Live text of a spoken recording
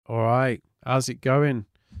All right, how's it going?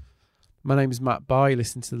 My name is Matt Barr. You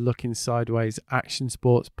listen to the Looking Sideways Action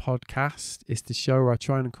Sports podcast. It's the show where I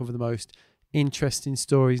try and uncover the most interesting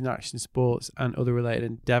stories in action sports and other related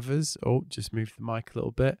endeavours. Oh, just moved the mic a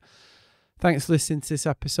little bit. Thanks for listening to this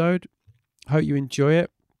episode. Hope you enjoy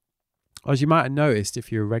it. As you might have noticed,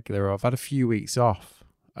 if you're a regular, I've had a few weeks off.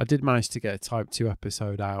 I did manage to get a Type 2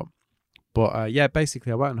 episode out. But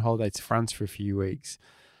basically I went on holiday to France for a few weeks.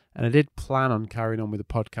 And I did plan on carrying on with the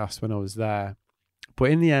podcast when I was there.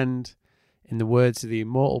 But in the end, in the words of the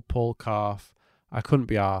immortal Paul Carf, I couldn't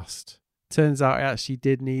be arsed. Turns out I actually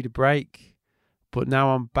did need a break. But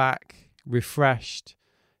now I'm back, refreshed,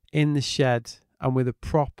 in the shed, and with a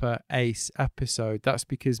proper ace episode. That's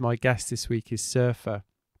because my guest this week is surfer.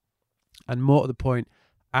 And more to the point,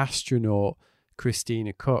 astronaut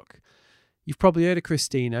Christina Cook. You've probably heard of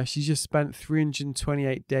Christina. She's just spent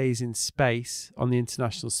 328 days in space on the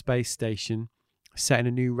International Space Station, setting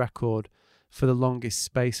a new record for the longest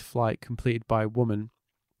space flight completed by a woman.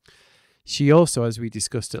 She also, as we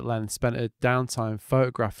discussed at length, spent her downtime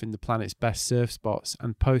photographing the planet's best surf spots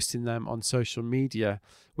and posting them on social media,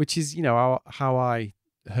 which is, how I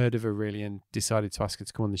heard of her really and decided to ask her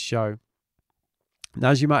to come on the show. Now,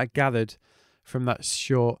 as you might have gathered from that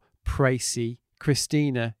short précis,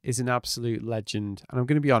 Christina is an absolute legend. And I'm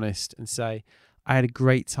going to be honest and say I had a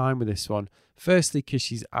great time with this one. Firstly, because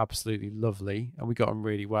she's absolutely lovely and we got on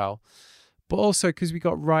really well. But also because we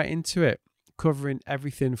got right into it, covering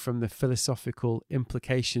everything from the philosophical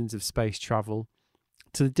implications of space travel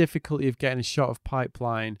to the difficulty of getting a shot of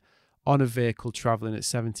pipeline on a vehicle traveling at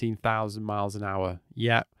 17,000 miles an hour.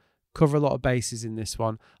 Yeah, cover a lot of bases in this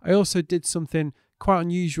one. I also did something quite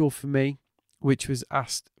unusual for me, which was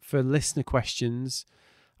asked for listener questions.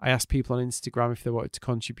 I asked people on Instagram if they wanted to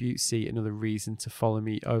contribute. See another reason to follow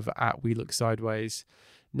me over at We Look Sideways.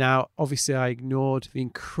 Now, obviously, I ignored the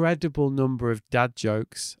incredible number of dad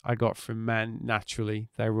jokes I got from men. Naturally,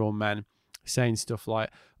 they were all men saying stuff like,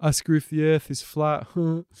 ask her if the earth is flat.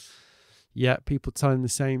 Yeah, people telling the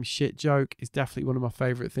same shit joke is definitely one of my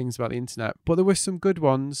favourite things about the internet. But there were some good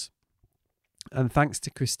ones. And thanks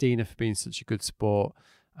to Christina for being such a good sport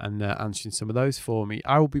and answering some of those for me.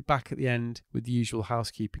 I will be back at the end with the usual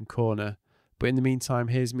housekeeping corner. But in the meantime,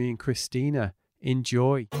 here's me and Christina.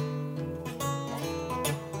 Enjoy.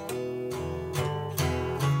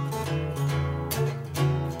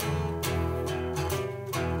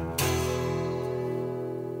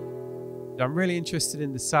 I'm really interested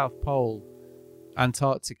in the South Pole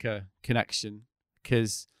Antarctica connection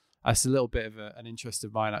because that's a little bit of an interest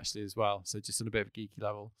of mine actually as well. So just on a bit of a geeky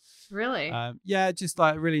level. Really? Just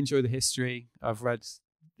like I really enjoy the history. I've read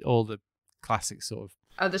all the classic sort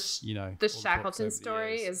of, the Shackleton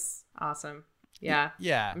story is awesome. Yeah.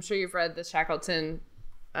 Yeah. I'm sure you've read the Shackleton.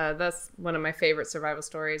 That's one of my favorite survival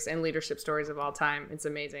stories and leadership stories of all time. It's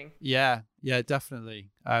amazing. Yeah,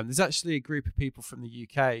 definitely. There's actually a group of people from the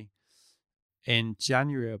UK in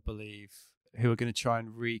January, I believe, who are going to try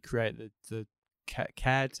and recreate the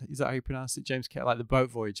Caird. Is that how you pronounce it? James Caird, like the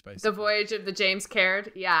boat voyage, basically. The voyage of the James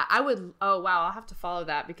Caird. Yeah, I would. Oh, wow. I'll have to follow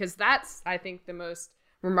that because that's, I think, the most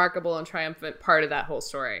remarkable and triumphant part of that whole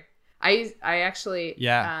story. I actually,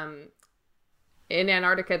 in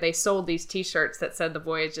Antarctica, they sold these T-shirts that said the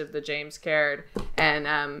voyage of the James Caird,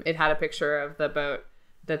 and it had a picture of the boat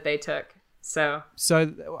that they took. So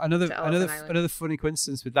another funny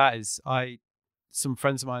coincidence with that is some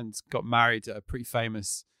friends of mine got married at a pretty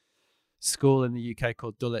famous school in the UK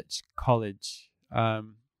called Dulwich College.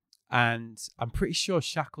 And I'm pretty sure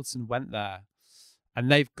Shackleton went there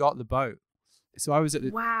and they've got the boat. So I was at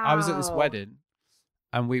this wedding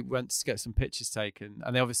and we went to get some pictures taken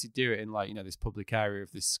and they obviously do it in this public area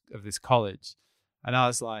of this college. And I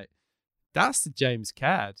was like, that's the James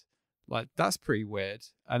Caird. Like, that's pretty weird.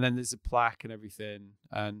 And then there's a plaque and everything.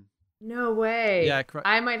 And no way. Yeah,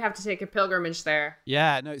 I might have to take a pilgrimage there.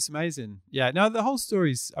 Yeah, no, it's amazing. Yeah, no, the whole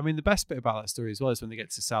story's, the best bit about that story as well is when they get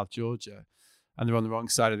to South Georgia and they're on the wrong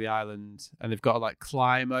side of the island and they've got to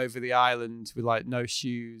climb over the island with no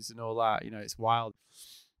shoes and all that. It's wild.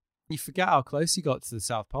 You forget how close he got to the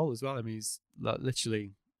South Pole as well. He's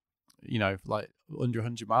literally, under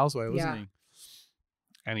 100 miles away, wasn't he?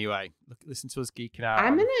 Anyway, listen to us geeking out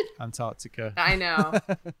on Antarctica. I know.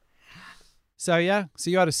 So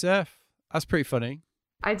you had a surf. That's pretty funny.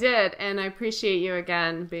 I did, and I appreciate you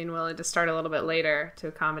again being willing to start a little bit later to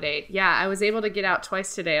accommodate. Yeah, I was able to get out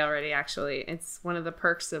twice today already, actually. It's one of the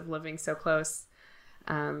perks of living so close.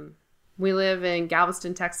 We live in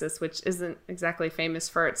Galveston, Texas, which isn't exactly famous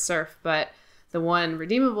for its surf, but the one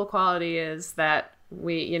redeemable quality is that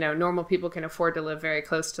we, normal people can afford to live very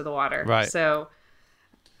close to the water. Right. So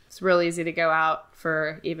It's real easy to go out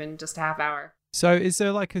for even just a half hour. So is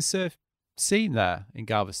there like a surf scene there in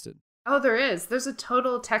Galveston? Oh, there is. There's a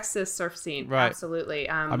total Texas surf scene. Right. Absolutely.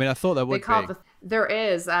 I mean, I thought there would be. There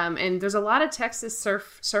is. And there's a lot of Texas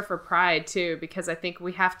surfer pride, too, because I think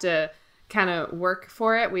we have to kind of work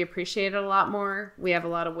for it. We appreciate it a lot more. We have a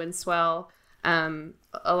lot of wind swell. A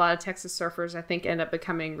lot of Texas surfers, I think, end up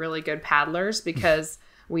becoming really good paddlers because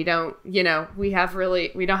we don't, we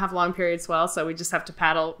don't have long period swell. So we just have to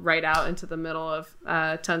paddle right out into the middle of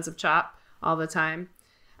tons of chop all the time.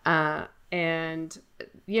 And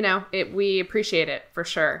we appreciate it for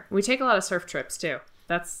sure. We take a lot of surf trips too.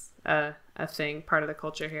 That's a thing, part of the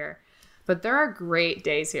culture here. But there are great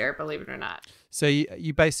days here, believe it or not. So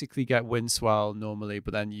you basically get wind swell normally,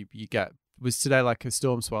 but then you get, was today like a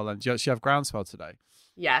storm swell? And did you actually have ground swell today?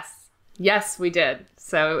 Yes, we did.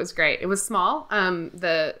 So it was great. It was small.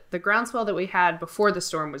 The ground swell that we had before the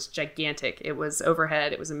storm was gigantic. It was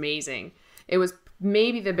overhead. It was amazing. It was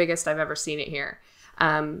maybe the biggest I've ever seen it here.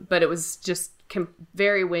 But it was just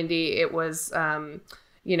very windy. It was,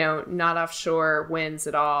 not offshore winds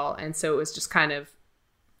at all. And so it was just kind of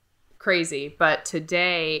crazy. But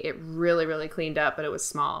today it really, really cleaned up, but it was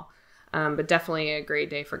small. But definitely a great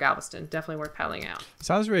day for Galveston. Definitely worth paddling out.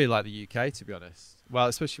 Sounds really like the UK, to be honest. Well,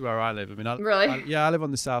 especially where I live. I mean, I live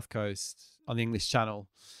on the south coast on the English Channel.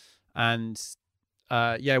 And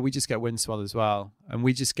we just get wind swell as well. And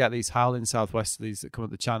we just get these howling southwesterlies that come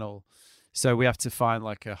up the channel. So we have to find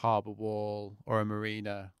like a harbour wall or a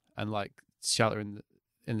marina and like shelter in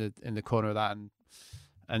the corner of that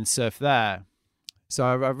and surf there. So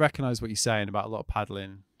I recognise what you're saying about a lot of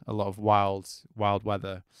paddling, a lot of wild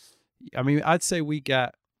weather. I mean, I'd say we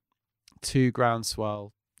get 2 ground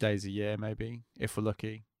swell days a year, maybe, if we're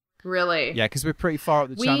lucky. Really? Yeah, because we're pretty far up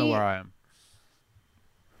the channel where I am.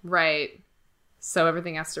 Right. So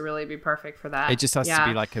everything has to really be perfect for that. It just has to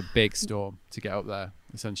be like a big storm to get up there,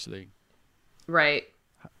 essentially. Right.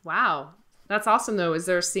 Wow. That's awesome, though. Is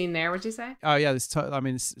there a scene there, would you say? Oh, yeah. It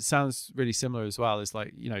sounds really similar as well. It's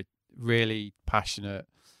like, really passionate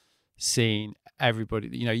scene. Everybody,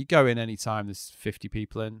 you go in anytime there's 50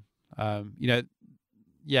 people in.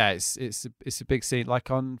 It's a big scene. Like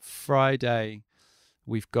on Friday,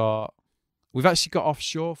 we've actually got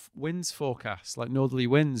offshore winds forecast, like northerly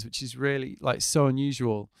winds, which is really like so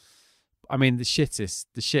unusual. I mean, the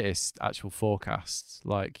shittest actual forecast,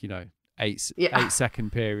 like,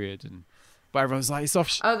 8-second period, but everyone's like, it's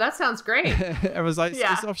offshore. Oh, that sounds great. Everyone's like,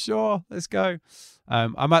 it's offshore. Let's go.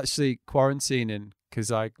 I'm actually quarantining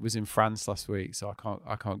because I was in France last week, so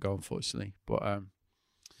I can't go, unfortunately. But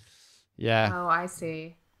yeah. Oh, I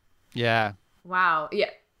see. Yeah. Wow.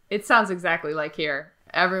 Yeah, it sounds exactly like here.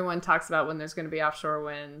 Everyone talks about when there's going to be offshore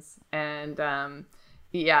winds, and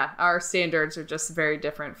our standards are just very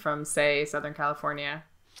different from, say, Southern California.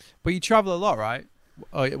 But you travel a lot, right?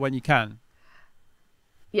 When you can.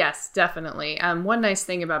 Yes, definitely. One nice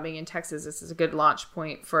thing about being in Texas, this is a good launch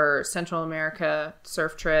point for Central America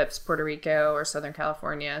surf trips, Puerto Rico or Southern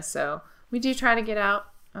California. So we do try to get out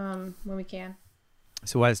when we can.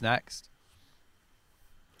 So where's next?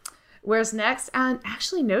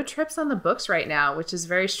 Actually, no trips on the books right now, which is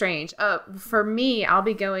very strange. For me, I'll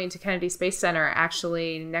be going to Kennedy Space Center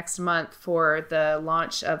actually next month for the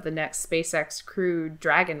launch of the next SpaceX Crew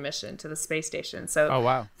Dragon mission to the space station. So oh,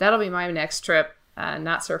 wow. That'll be my next trip,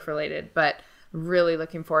 not surf related, but really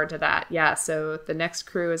looking forward to that. Yeah, so the next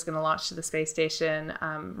crew is going to launch to the space station.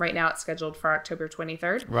 Right now it's scheduled for October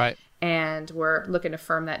 23rd. Right. And we're looking to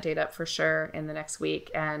firm that date up for sure in the next week.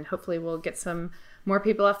 And hopefully we'll get some more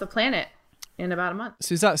people off the planet in about a month.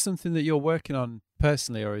 So is that something that you're working on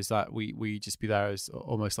personally, or is that we just be there as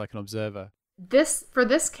almost like an observer? For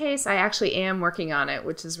this case, I actually am working on it,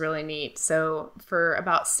 which is really neat. So for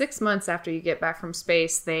about 6 months after you get back from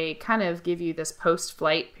space, they kind of give you this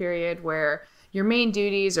post-flight period where your main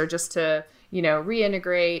duties are just to,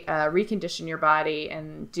 reintegrate, recondition your body,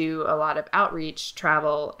 and do a lot of outreach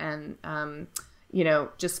travel and,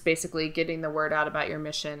 just basically getting the word out about your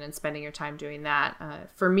mission and spending your time doing that.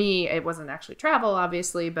 For me, it wasn't actually travel,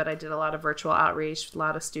 obviously, but I did a lot of virtual outreach, a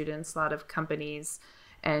lot of students, a lot of companies,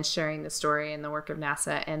 and sharing the story and the work of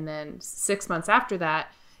NASA. And then 6 months after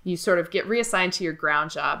that, you sort of get reassigned to your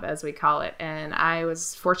ground job, as we call it. And I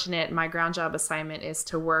was fortunate. My ground job assignment is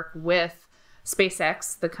to work with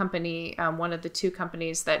SpaceX, the company, one of the 2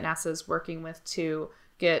 companies that NASA is working with to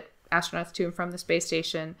get astronauts to and from the space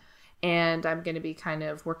station. And I'm going to be kind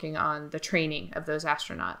of working on the training of those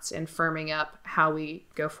astronauts and firming up how we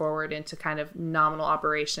go forward into kind of nominal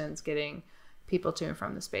operations, getting people to and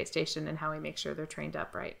from the space station, and how we make sure they're trained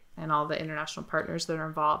up right, and all the international partners that are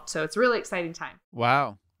involved. So it's a really exciting time.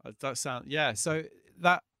 Wow. That sounds, yeah. So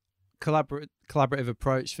that, collaborative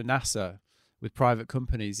approach for NASA with private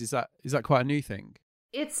companies. Is that quite a new thing?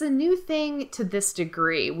 It's a new thing to this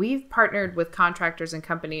degree. We've partnered with contractors and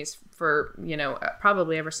companies for,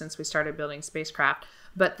 probably ever since we started building spacecraft.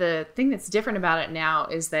 But the thing that's different about it now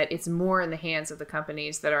is that it's more in the hands of the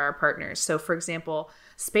companies that are our partners. So, for example,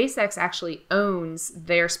 SpaceX actually owns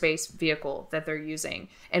their space vehicle that they're using.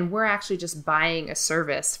 And we're actually just buying a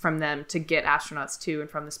service from them to get astronauts to and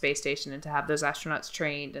from the space station and to have those astronauts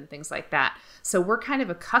trained and things like that. So we're kind of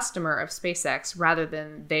a customer of SpaceX rather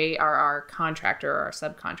than they are our contractor or our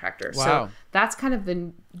subcontractor. Wow. So that's kind of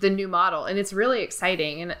the new model. And it's really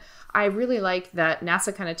exciting. And I really like that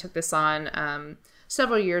NASA kind of took this on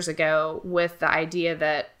several years ago with the idea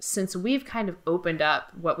that since we've kind of opened up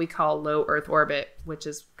what we call low Earth orbit, which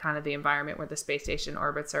is kind of the environment where the space station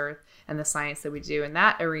orbits Earth and the science that we do in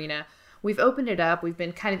that arena, we've opened it up. We've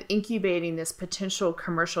been kind of incubating this potential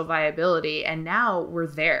commercial viability, and now we're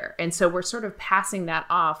there. And so we're sort of passing that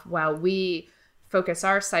off while we focus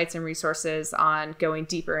our sites and resources on going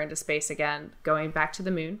deeper into space again, going back to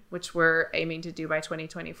the moon, which we're aiming to do by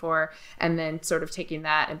 2024, and then sort of taking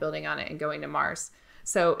that and building on it and going to Mars.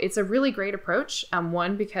 So it's a really great approach.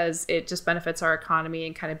 One, because it just benefits our economy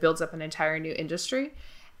and kind of builds up an entire new industry.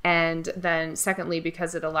 And then secondly,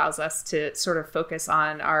 because it allows us to sort of focus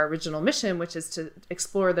on our original mission, which is to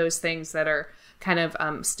explore those things that are kind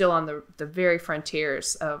of still on the very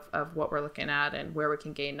frontiers of what we're looking at and where we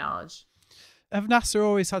can gain knowledge. Have NASA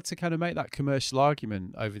always had to kind of make that commercial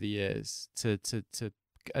argument over the years to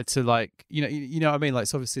like, you know what I mean? Like,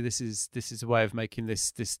 so obviously this is a way of making the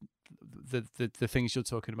things you're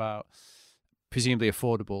talking about presumably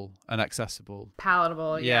affordable and accessible,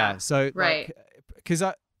 palatable. Yeah. So right. Because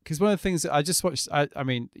one of the things that I just watched, I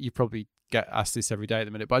mean, you probably get asked this every day at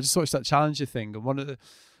the minute, but I just watched that Challenger thing, and one of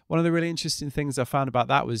the really interesting things I found about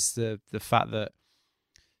that was the fact that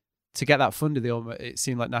to get that funded, it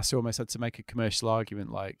seemed like NASA almost had to make a commercial argument,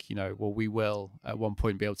 like, well, we will at one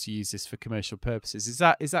point be able to use this for commercial purposes. Is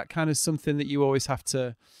that kind of something that you always have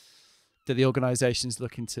to, that the organization's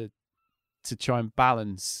looking to try and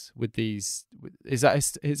balance with these? Is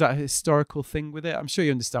that a historical thing with it? I'm sure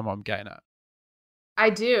you understand what I'm getting at. I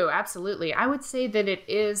do, absolutely. I would say that it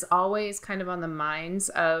is always kind of on the minds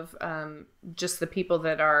of just the people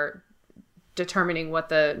that are determining what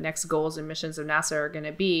the next goals and missions of NASA are going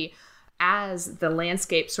to be, as the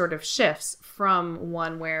landscape sort of shifts from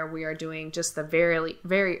one where we are doing just the very,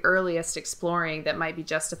 very earliest exploring that might be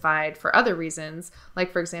justified for other reasons.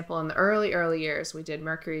 Like, for example, in the early years, we did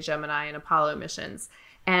Mercury, Gemini, and Apollo missions.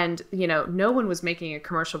 And, no one was making a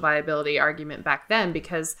commercial viability argument back then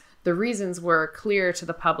because the reasons were clear to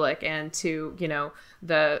the public and to,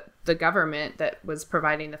 the government that was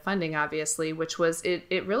providing the funding, obviously, which was,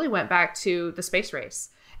 it really went back to the space race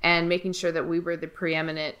and making sure that we were the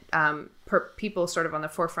preeminent people sort of on the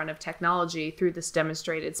forefront of technology through this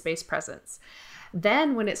demonstrated space presence.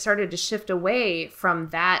 Then when it started to shift away from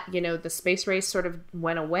that, the space race sort of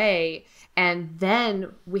went away. And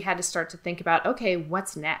then we had to start to think about, okay,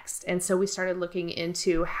 what's next? And so we started looking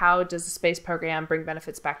into how does the space program bring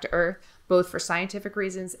benefits back to Earth, both for scientific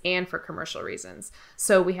reasons and for commercial reasons.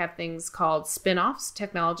 So we have things called spin-offs,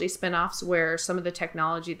 technology spin-offs, where some of the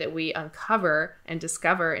technology that we uncover and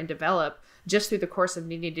discover and develop just through the course of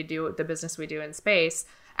needing to do the business we do in space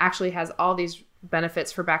actually has all these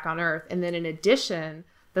benefits for back on Earth. And then in addition,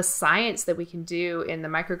 the science that we can do in the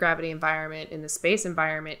microgravity environment, in the space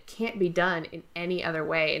environment, can't be done in any other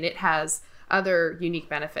way. And it has other unique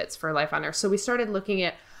benefits for life on Earth. So we started looking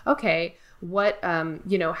at, okay, what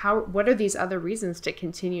are these other reasons to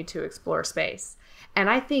continue to explore space? And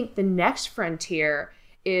I think the next frontier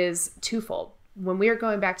is twofold. When we are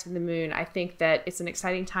going back to the moon, I think that it's an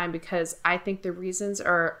exciting time because I think the reasons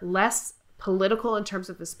are less political in terms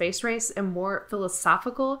of the space race and more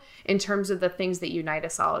philosophical in terms of the things that unite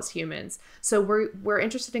us all as humans. So we're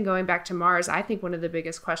interested in going back to Mars. I think one of the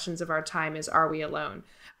biggest questions of our time is, are we alone?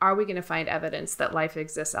 Are we going to find evidence that life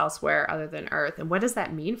exists elsewhere other than Earth? And what does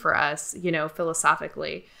that mean for us,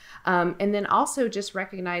 philosophically? And then also just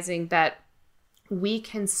recognizing that we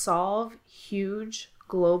can solve huge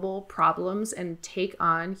global problems and take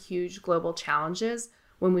on huge global challenges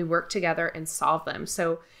when we work together and solve them.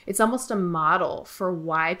 So it's almost a model for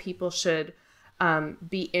why people should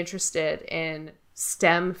be interested in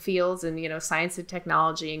STEM fields and, science and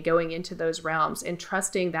technology and going into those realms and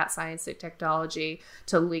trusting that science and technology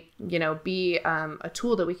to, be a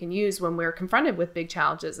tool that we can use when we're confronted with big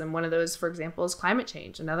challenges. And one of those, for example, is climate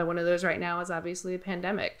change. Another one of those right now is obviously the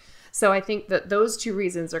pandemic. So I think that those two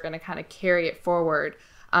reasons are going to kind of carry it forward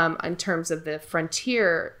in terms of the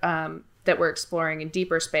frontier that we're exploring in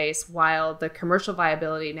deeper space, while the commercial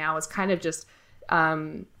viability now is kind of just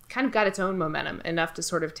kind of got its own momentum enough to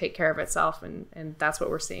sort of take care of itself. And that's what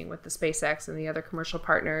we're seeing with the SpaceX and the other commercial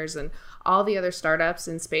partners and all the other startups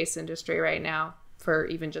in space industry right now for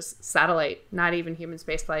even just satellite, not even human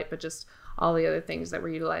spaceflight, but just all the other things that we're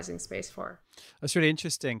utilizing space for. That's really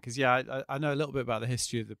interesting because, I know a little bit about the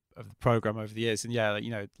history of the program over the years. And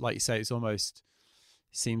like you say, it's almost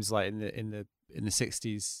seems like in the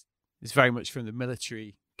 60s, it's very much from the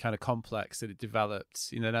military kind of complex that it developed,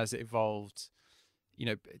 and as it evolved,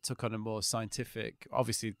 it took on a more scientific,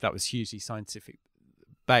 obviously that was hugely scientific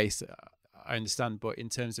base, I understand, but in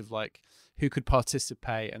terms of like who could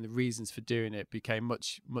participate and the reasons for doing it became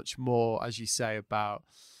much, much more, as you say, about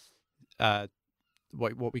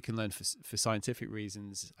what we can learn for scientific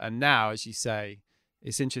reasons. And now, as you say,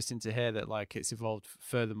 it's interesting to hear that like it's evolved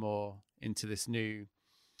furthermore into this new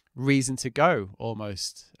reason to go,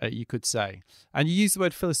 almost, you could say. And you use the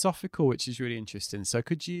word philosophical, which is really interesting. So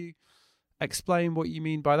could you explain what you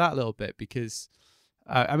mean by that a little bit? Because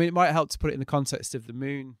it might help to put it in the context of the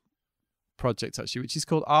moon project, actually, which is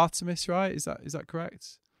called Artemis, right? Is that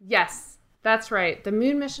correct? Yes, that's right. The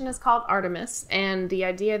moon mission is called Artemis, and the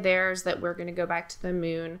idea there is that we're going to go back to the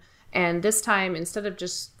moon. And this time, instead of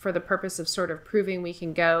just for the purpose of sort of proving we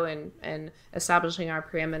can go and establishing our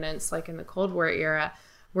preeminence like in the Cold War era,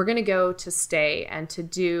 we're going to go to stay and to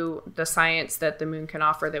do the science that the moon can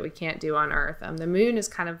offer that we can't do on Earth. The moon is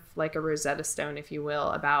kind of like a Rosetta Stone, if you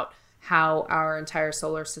will, about how our entire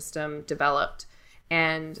solar system developed.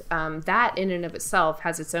 And that in and of itself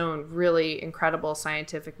has its own really incredible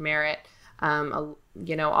scientific merit. All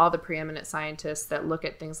the preeminent scientists that look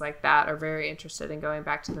at things like that are very interested in going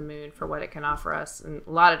back to the moon for what it can offer us in a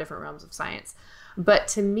lot of different realms of science. But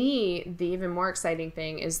to me, the even more exciting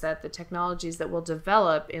thing is that the technologies that we'll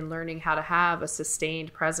develop in learning how to have a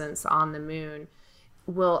sustained presence on the moon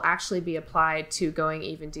will actually be applied to going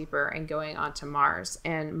even deeper and going onto Mars.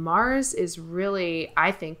 And Mars is really,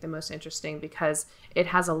 I think, the most interesting because it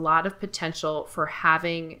has a lot of potential for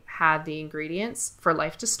having had the ingredients for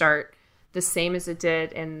life to start, the same as it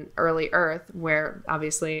did in early Earth, where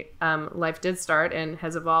obviously life did start and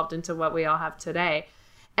has evolved into what we all have today.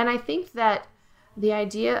 And I think that the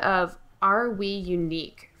idea of, are we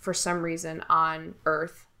unique for some reason on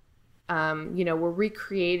Earth? Were we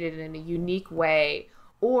created in a unique way?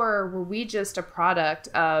 Or were we just a product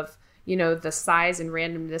of, the size and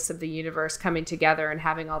randomness of the universe coming together and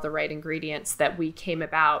having all the right ingredients that we came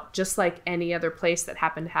about, just like any other place that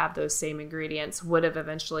happened to have those same ingredients would have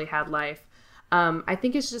eventually had life? I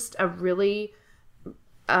think it's just a really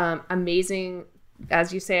amazing,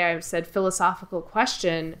 as you say, I've said, philosophical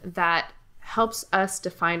question that helps us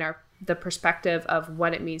define the perspective of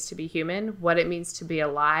what it means to be human, what it means to be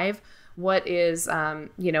alive, what is,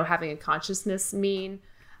 having a consciousness mean.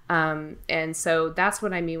 And so that's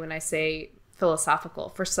what I mean when I say philosophical.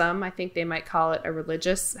 For some, I think they might call it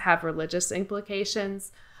have religious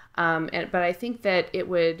implications. But I think that it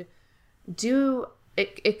would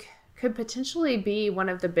it could potentially be one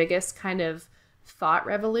of the biggest kind of thought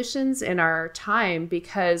revolutions in our time,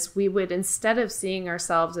 because we would, instead of seeing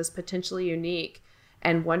ourselves as potentially unique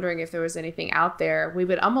and wondering if there was anything out there, we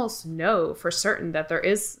would almost know for certain that there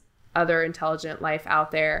is other intelligent life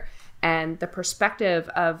out there. And the perspective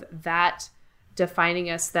of that defining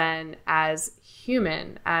us then as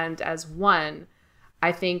human and as one,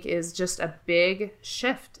 I think is just a big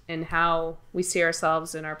shift in how we see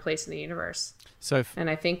ourselves and our place in the universe. And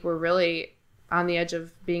I think we're really on the edge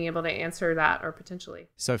of being able to answer that, or potentially.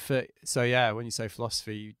 So when you say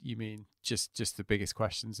philosophy, you mean just the biggest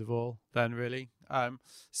questions of all, then, really.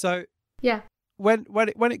 Yeah. When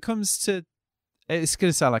it comes to, it's going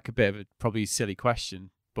to sound like a bit of a probably silly question,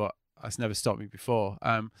 but it's never stopped me before.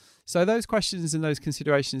 So those questions and those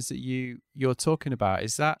considerations that you're talking about,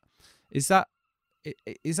 is that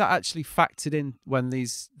actually factored in when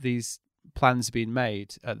these plans are being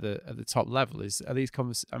made at the top level?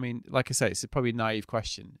 Like I say, it's a probably naive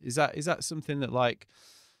question. Is that something that like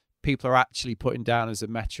people are actually putting down as a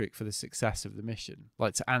metric for the success of the mission,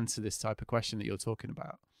 like to answer this type of question that you're talking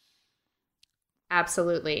about?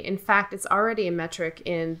 Absolutely. In fact, it's already a metric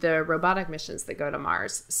in the robotic missions that go to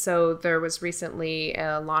Mars. So there was recently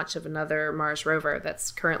a launch of another Mars rover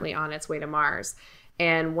that's currently on its way to Mars.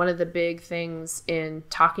 And one of the big things in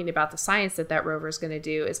talking about the science that rover is going to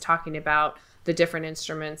do is talking about the different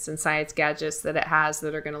instruments and science gadgets that it has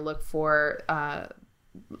that are going to look for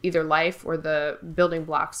either life or the building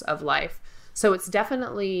blocks of life. So it's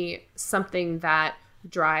definitely something that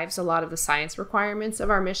drives a lot of the science requirements of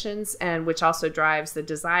our missions, and which also drives the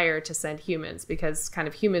desire to send humans, because kind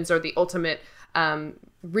of humans are the ultimate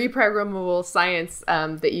reprogrammable science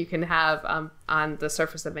that you can have on the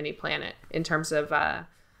surface of any planet in terms of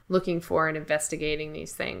looking for and investigating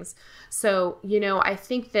these things. So, I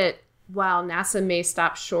think that while NASA may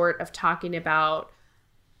stop short of talking about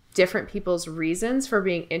different people's reasons for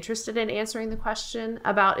being interested in answering the question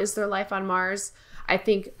about is there life on Mars, I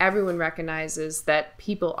think everyone recognizes that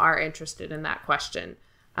people are interested in that question.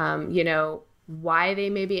 Why they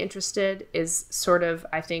may be interested is sort of,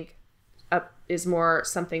 I think, is more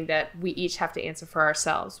something that we each have to answer for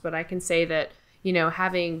ourselves. But I can say that,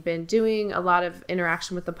 having been doing a lot of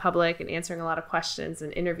interaction with the public and answering a lot of questions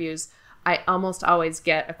and interviews, I almost always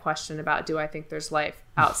get a question about, do I think there's life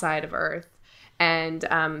outside of Earth? And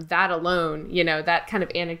that alone, that kind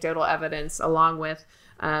of anecdotal evidence, along with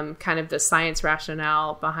kind of the science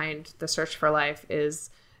rationale behind the search for life, is,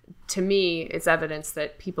 to me, it's evidence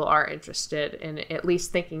that people are interested in at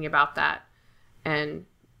least thinking about that and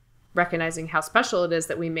recognizing how special it is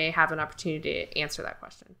that we may have an opportunity to answer that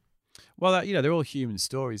question. Well, they're all human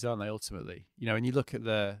stories, aren't they? Ultimately, and you look at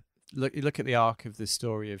the arc of the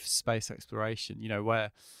story of space exploration,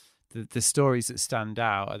 where the stories that stand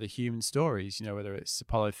out are the human stories, whether it's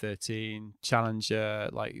Apollo 13, Challenger,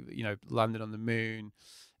 landing on the moon,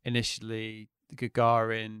 initially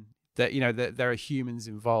Gagarin, that there are humans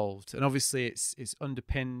involved. And obviously it's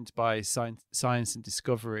underpinned by science and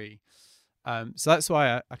discovery. So that's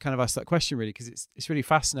why I kind of asked that question, really, because it's really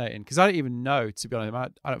fascinating, because I don't even know, to be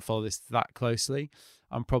honest, I don't follow this that closely.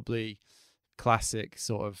 I'm probably classic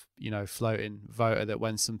sort of floating voter that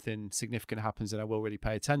when something significant happens, then I will really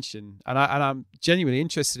pay attention, and I'm genuinely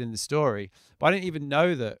interested in the story, but I didn't even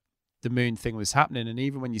know that the moon thing was happening. And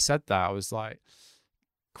even when you said that, I was like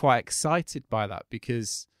quite excited by that,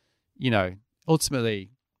 because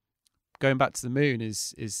ultimately going back to the moon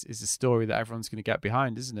is a story that everyone's going to get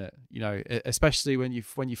behind, isn't it? Especially when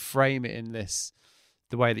you frame it in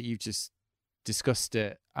the way that you've just discussed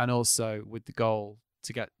it, and also with the goal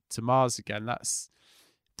to get to Mars again.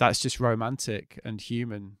 That's just romantic and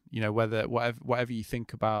human. Whatever you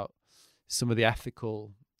think about some of the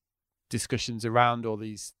ethical discussions around all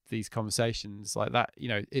these conversations like that,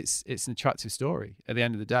 it's an attractive story at the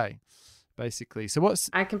end of the day, basically. So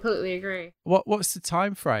I completely agree. What's the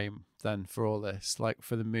time frame then for all this, like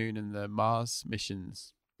for the moon and the Mars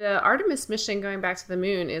missions? The Artemis mission going back to the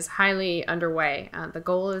moon is highly underway. The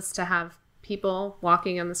goal is to have people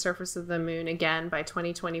walking on the surface of the moon again by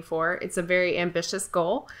 2024. It's a very ambitious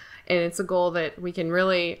goal, and it's a goal that we can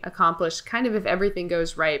really accomplish kind of if everything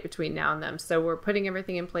goes right between now and then. So we're putting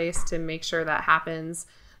everything in place to make sure that happens.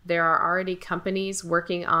 There are already companies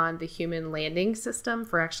working on the human landing system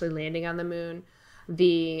for actually landing on the moon.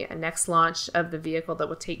 The next launch of the vehicle that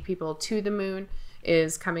will take people to the moon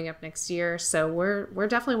is coming up next year. So we're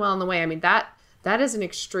definitely well on the way. I mean, that is an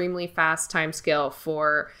extremely fast time scale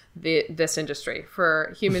for this industry.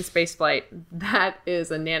 For human spaceflight, that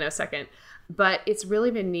is a nanosecond. But it's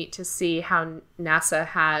really been neat to see how NASA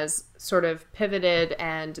has sort of pivoted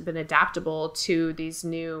and been adaptable to these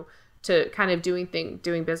to kind of doing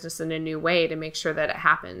business in a new way to make sure that it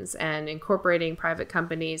happens, and incorporating private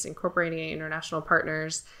companies, incorporating international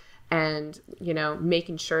partners, and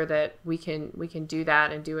making sure that we can do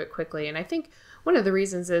that and do it quickly. And I think one of the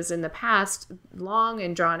reasons is, in the past, long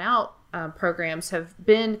and drawn out programs have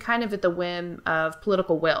been kind of at the whim of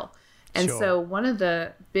political will. And Sure. So one of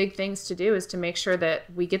the big things to do is to make sure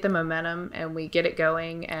that we get the momentum and we get it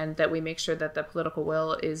going, and that we make sure that the political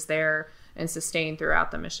will is there and sustained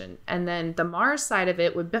throughout the mission. And then the Mars side of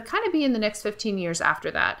it would kind of be in the next 15 years after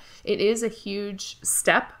that. It is a huge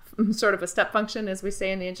step, sort of a step function, as we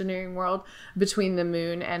say in the engineering world, between the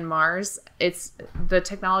moon and Mars. The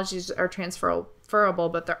technologies are transferable,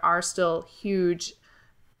 but there are still huge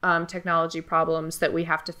technology problems that we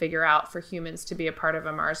have to figure out for humans to be a part of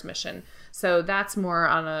a Mars mission. So that's more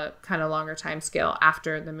on a kind of longer time scale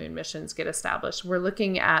after the moon missions get established. We're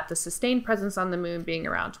looking at the sustained presence on the moon being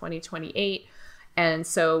around 2028. And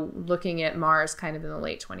so looking at Mars kind of in the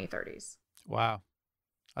late 2030s. Wow.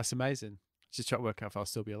 That's amazing. Just try to work out if I'll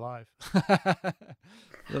still be alive.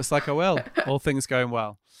 Looks like I will. All things going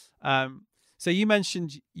well. So you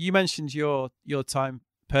mentioned your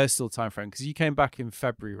personal time frame, because you came back in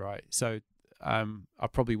February, right? So I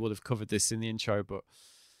probably would have covered this in the intro, but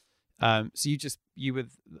so you were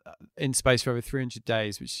in space for over 300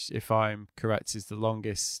 days, which, if I'm correct, is the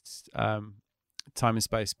longest time in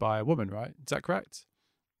space by a woman, right? Is that correct?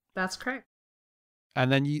 That's correct. And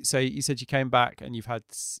then you said you came back and you've had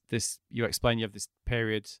this, you explained you have this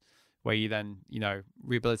period where you then,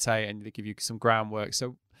 rehabilitate and they give you some groundwork.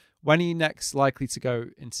 So when are you next likely to go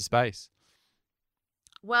into space?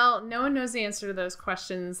 Well, no one knows the answer to those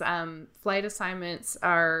questions. Flight assignments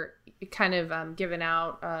are kind of given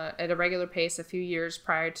out at a regular pace a few years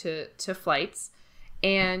prior to flights.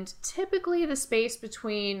 And typically the space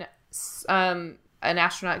between an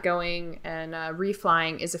astronaut going and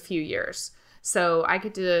reflying is a few years. So I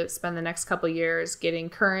get to spend the next couple years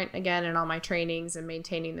getting current again in all my trainings and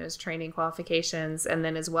maintaining those training qualifications, and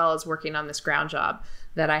then as well as working on this ground job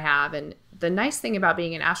that I have. And the nice thing about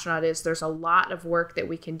being an astronaut is there's a lot of work that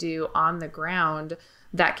we can do on the ground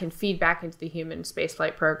that can feed back into the human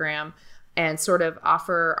spaceflight program and sort of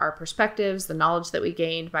offer our perspectives, the knowledge that we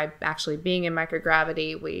gained by actually being in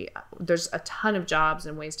microgravity. There's a ton of jobs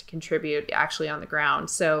and ways to contribute actually on the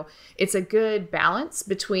ground. So it's a good balance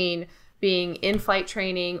between being in flight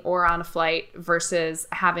training or on a flight versus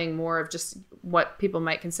having more of just what people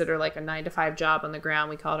might consider like a 9-to-5 job on the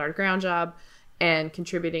ground. We call it our ground job, and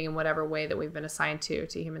contributing in whatever way that we've been assigned to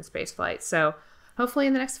human space flight. So hopefully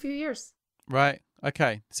in the next few years. Right.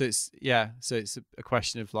 Okay. So it's a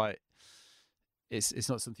question of like, it's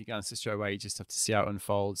not something you can answer straight away. You just have to see how it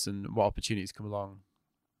unfolds and what opportunities come along.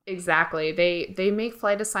 Exactly. They make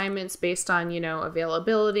flight assignments based on,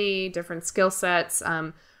 availability, different skill sets.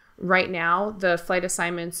 Right now, the flight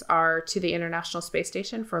assignments are to the International Space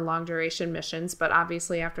Station for long duration missions. But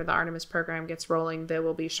obviously, after the Artemis program gets rolling, there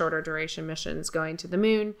will be shorter duration missions going to the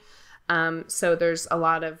moon. So there's a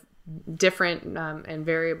lot of different and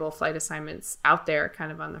variable flight assignments out there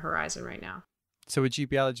kind of on the horizon right now. So would you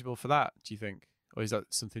be eligible for that, do you think? Or is that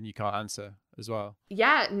something you can't answer as well?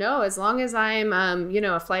 Yeah, no, as long as I'm,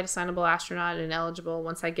 a flight assignable astronaut and eligible,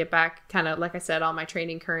 once I get back, kind of, like I said, all my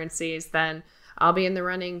training currencies, then I'll be in the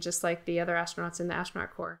running just like the other astronauts in the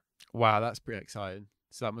astronaut corps. Wow, that's pretty exciting.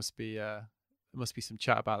 So that must be, there must be some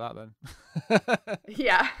chat about that then.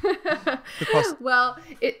 Yeah. Well,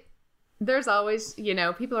 there's always,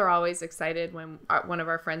 people are always excited when one of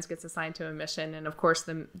our friends gets assigned to a mission. And of course,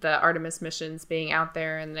 the Artemis missions being out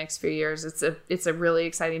there in the next few years, it's a really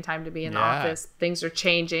exciting time to be in the office. Things are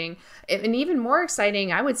changing. And even more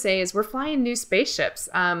exciting, I would say, is we're flying new spaceships.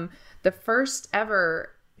 The first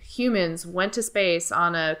ever humans went to space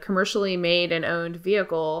on a commercially made and owned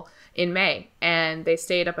vehicle in May. And they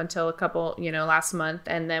stayed up until a couple, last month.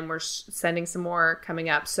 And then we're sending some more coming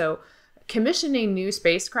up. So commissioning new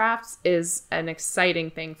spacecrafts is an exciting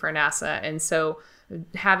thing for NASA. And so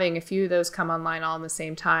having a few of those come online all in the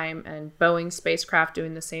same time, and Boeing spacecraft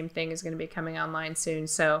doing the same thing is going to be coming online soon.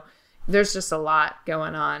 So there's just a lot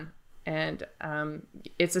going on. And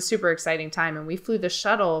it's a super exciting time. And we flew the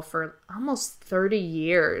shuttle for almost 30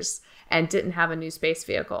 years and didn't have a new space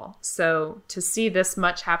vehicle. So to see this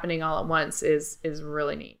much happening all at once is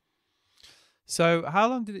really neat. So how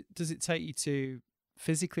long does it take you to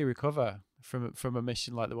physically recover from a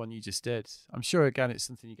mission like the one you just did? I'm sure, again, it's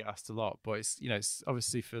something you get asked a lot, but it's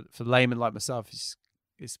obviously for laymen like myself,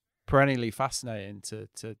 it's perennially fascinating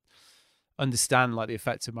to understand like the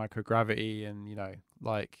effect of microgravity and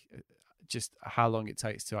just how long it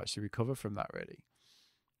takes to actually recover from that. Really,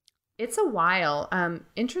 it's a while.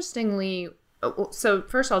 Interestingly, so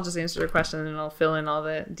first I'll just answer your question and then I'll fill in all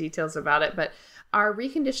the details about it. But our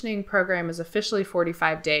reconditioning program is officially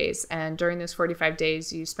 45 days. And during those 45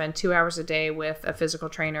 days, you spend 2 hours a day with a physical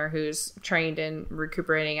trainer who's trained in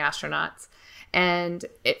recuperating astronauts. And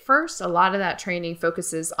at first, a lot of that training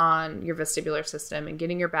focuses on your vestibular system and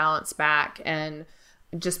getting your balance back and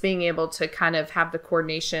just being able to kind of have the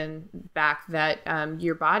coordination back that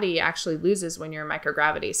your body actually loses when you're in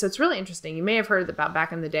microgravity. So it's really interesting. You may have heard about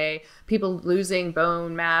back in the day, people losing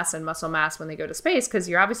bone mass and muscle mass when they go to space, because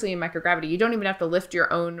you're obviously in microgravity. You don't even have to lift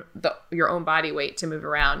your own body weight to move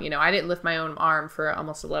around. I didn't lift my own arm for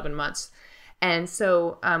almost 11 months. And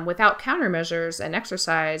so without countermeasures and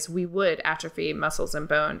exercise, we would atrophy muscles and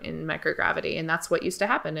bone in microgravity. And that's what used to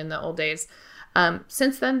happen in the old days.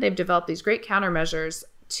 Since then, they've developed these great countermeasures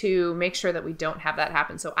to make sure that we don't have that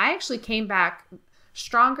happen. So I actually came back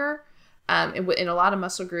stronger in a lot of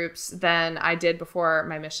muscle groups than I did before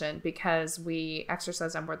my mission, because we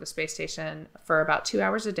exercise on board the space station for about 2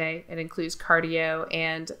 hours a day. It includes cardio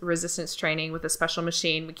and resistance training with a special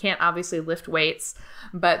machine. We can't obviously lift weights,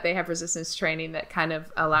 but they have resistance training that kind of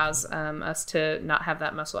allows us to not have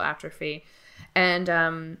that muscle atrophy.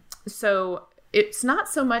 And so it's not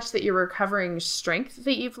so much that you're recovering strength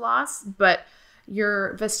that you've lost, but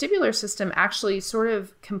your vestibular system actually sort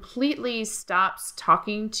of completely stops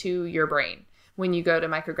talking to your brain when you go to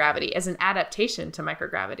microgravity as an adaptation to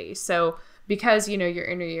microgravity. So because, your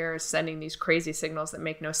inner ear is sending these crazy signals that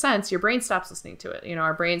make no sense, your brain stops listening to it.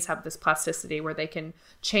 Our brains have this plasticity where they can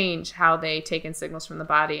change how they take in signals from the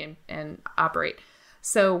body and operate.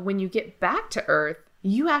 So when you get back to Earth,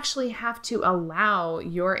 you actually have to allow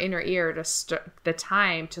your inner ear to the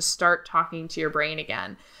time to start talking to your brain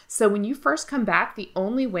again. So when you first come back, the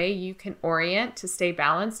only way you can orient to stay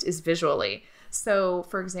balanced is visually. So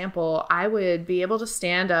for example, I would be able to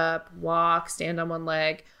stand up, walk, stand on one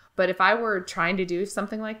leg. But if I were trying to do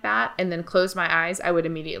something like that and then close my eyes, I would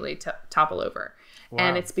immediately topple over. Wow.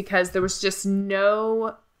 And it's because there was just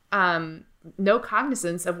no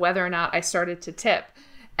cognizance of whether or not I started to tip.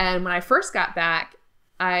 And when I first got back,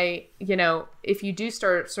 if you do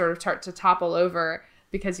start to topple over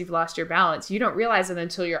because you've lost your balance, you don't realize it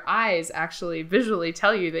until your eyes actually visually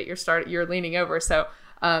tell you that you're leaning over. So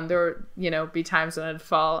there would, be times when I'd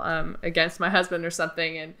fall against my husband or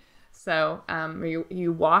something. And so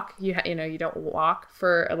you walk, you don't walk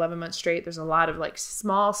for 11 months straight. There's a lot of like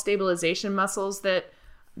small stabilization muscles that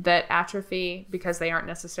atrophy because they aren't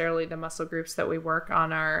necessarily the muscle groups that we work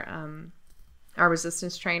on our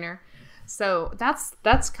resistance trainer. So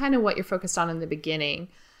that's kind of what you're focused on in the beginning.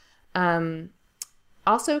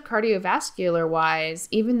 Also cardiovascular wise,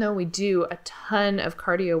 even though we do a ton of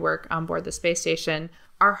cardio work on board the space station,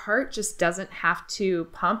 our heart just doesn't have to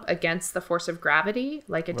pump against the force of gravity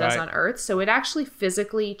like it does on Earth. So it actually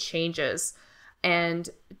physically changes, and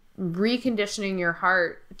reconditioning your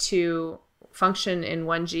heart to function in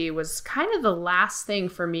 1G was kind of the last thing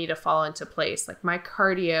for me to fall into place. Like my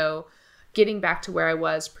cardio, getting back to where I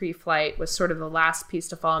was pre-flight, was sort of the last piece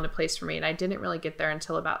to fall into place for me. And I didn't really get there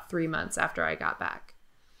until about 3 months after I got back.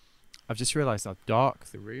 I've just realized how dark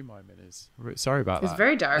the room I'm in is. Sorry about that. It's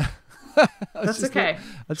very dark. That's okay.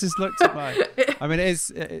 I just looked at I mean,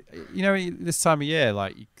 this time of year,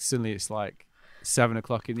 like suddenly it's like 7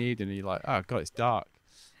 o'clock in the evening and you're like, oh God, it's dark.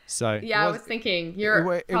 So yeah, I was thinking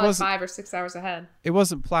you're probably 5 or 6 hours ahead. It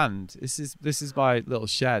wasn't planned. This is my little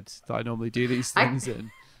shed that I normally do these things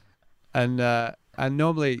in. And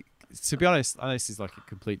normally, to be honest, I know this is like a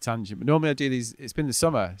complete tangent, but normally I do these. It's been the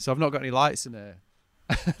summer, so I've not got any lights in here.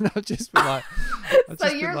 And I've just been like, so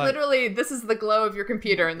you're literally, this is the glow of your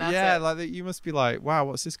computer, and that's it. Like you must be like, wow,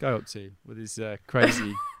 what's this guy up to with his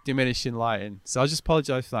crazy diminishing lighting? So I just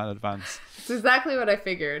apologize for that in advance. It's exactly what I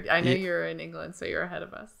figured. I know you're in England, so you're ahead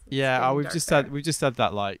of us. We've just had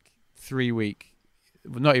that like 3 week.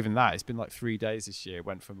 Well, not even that. It's been like 3 days this year. It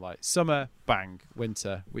went from like summer, bang,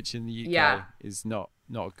 winter, which in the UK is not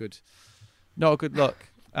a good look.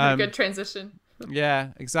 A good transition. Yeah,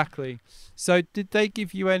 exactly. So did they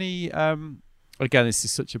give you any again, this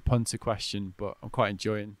is such a punter question, but I'm quite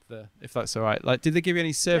enjoying if that's all right. Like, did they give you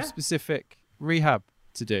any surf specific rehab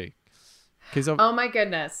to do? Oh my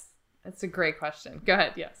goodness. That's a great question. Go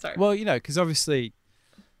ahead. Yeah, sorry. Well, because obviously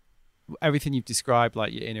everything you've described,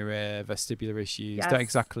 like your inner ear, vestibular issues, don't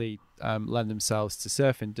exactly lend themselves to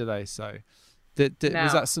surfing, do they? So no.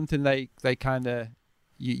 Was that something they kind of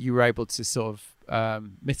you were able to sort of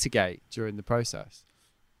mitigate during the process?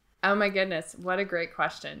 Oh my goodness, what a great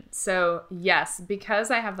question. So yes,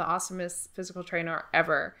 because I have the awesomest physical trainer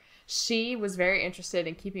ever, she was very interested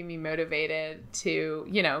in keeping me motivated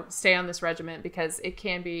to, stay on this regimen, because it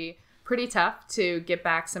can be pretty tough to get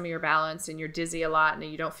back some of your balance, and you're dizzy a lot and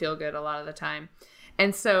you don't feel good a lot of the time.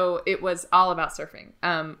 And so it was all about surfing.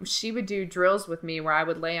 She would do drills with me where I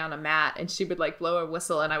would lay on a mat and she would like blow a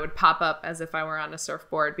whistle and I would pop up as if I were on a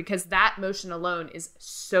surfboard, because that motion alone is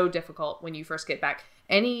so difficult when you first get back.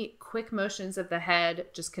 Any quick motions of the head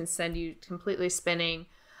just can send you completely spinning.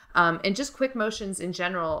 And just quick motions in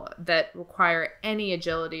general that require any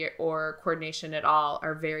agility or coordination at all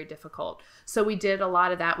are very difficult. So we did a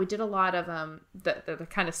lot of that. We did a lot of the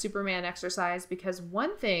kind of Superman exercise, because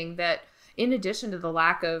one thing that, in addition to the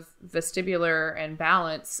lack of vestibular and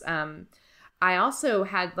balance, I also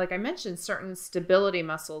had, like I mentioned, certain stability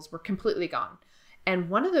muscles were completely gone. And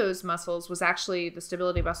one of those muscles was actually the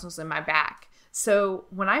stability muscles in my back. So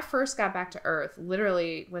when I first got back to Earth,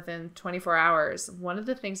 literally within 24 hours, one of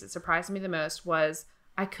the things that surprised me the most was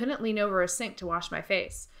I couldn't lean over a sink to wash my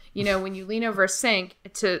face. When you lean over a sink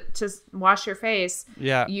to wash your face,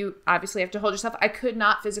 you obviously have to hold yourself. I could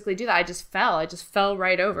not physically do that. I just fell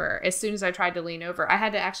right over as soon as I tried to lean over. I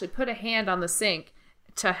had to actually put a hand on the sink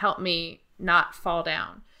to help me not fall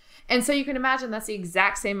down. And so you can imagine that's the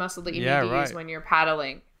exact same muscle that you need to use when you're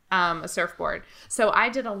paddling a surfboard. So I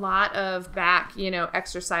did a lot of back,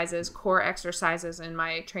 exercises, core exercises, and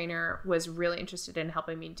my trainer was really interested in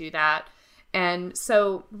helping me do that. And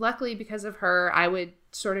so luckily, because of her, I would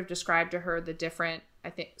sort of describe to her the different, I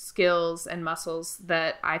think, skills and muscles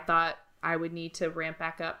that I thought I would need to ramp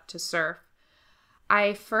back up to surf.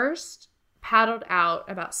 I first paddled out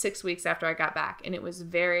about 6 weeks after I got back, and it was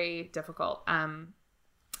very difficult.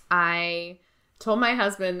 I told my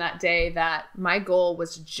husband that day that my goal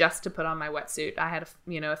was just to put on my wetsuit. I had a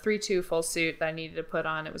 3-2 full suit that I needed to put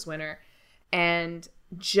on. It was winter. And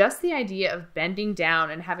just the idea of bending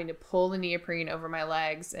down and having to pull the neoprene over my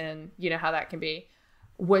legs, and you know how that can be,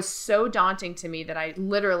 was so daunting to me that I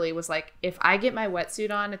literally was like, if I get my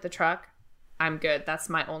wetsuit on at the truck, I'm good. That's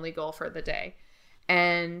my only goal for the day.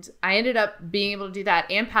 And I ended up being able to do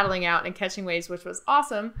that and paddling out and catching waves, which was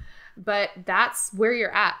awesome. But that's where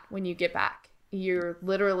you're at when you get back. You're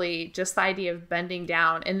literally just the idea of bending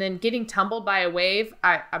down and then getting tumbled by a wave.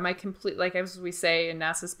 My complete, like as we say in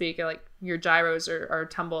NASA speak, like your gyros are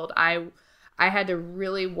tumbled. I had to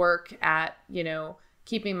really work at,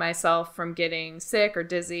 keeping myself from getting sick or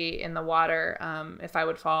dizzy in the water if I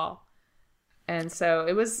would fall. And so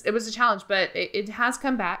it was a challenge, but it has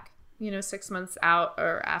come back, 6 months out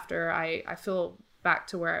or after I feel back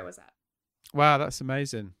to where I was at. Wow, that's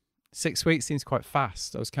amazing. 6 weeks seems quite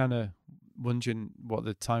fast. I was kind of wondering what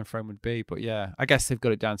the time frame would be, but yeah, I guess they've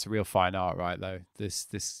got it down to real fine art, right? Though this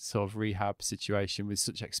sort of rehab situation with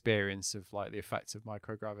such experience of like the effects of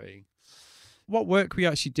microgravity. What work were you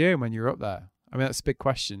actually doing when you were up there? I mean, that's a big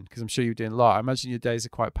question because I'm sure you're doing a lot. I imagine your days are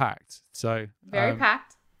quite packed. So very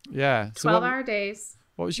packed. Yeah. 12-hour days.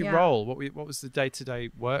 What was your role? What was the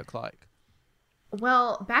day-to-day work like?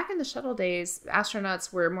 Well, back in the shuttle days,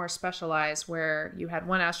 astronauts were more specialized, where you had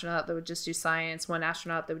one astronaut that would just do science, one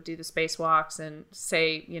astronaut that would do the spacewalks, and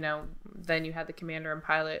then you had the commander and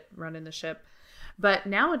pilot running the ship. But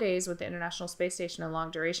nowadays, with the International Space Station and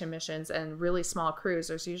long duration missions and really small crews,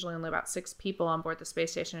 there's usually only about 6 people on board the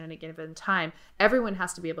space station at any given time. Everyone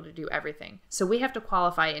has to be able to do everything. So we have to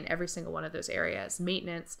qualify in every single one of those areas.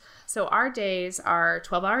 Maintenance. So our days are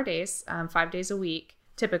 12-hour days, 5 days a week.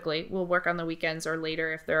 Typically, we'll work on the weekends or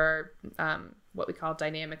later if there are what we call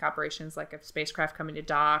dynamic operations, like a spacecraft coming to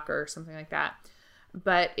dock or something like that.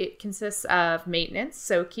 But it consists of maintenance,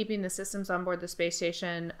 so keeping the systems on board the space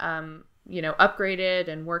station, upgraded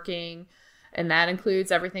and working. And that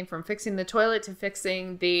includes everything from fixing the toilet to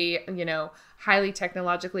fixing the, highly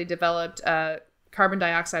technologically developed carbon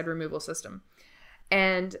dioxide removal system.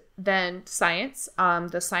 And then science.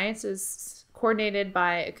 The science is coordinated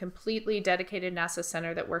by a completely dedicated NASA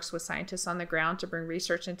center that works with scientists on the ground to bring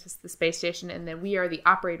research into the space station. And then we are the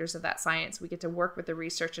operators of that science. We get to work with the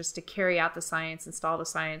researchers to carry out the science, install the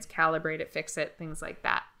science, calibrate it, fix it, things like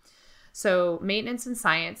that. So maintenance and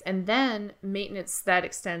science, and then maintenance that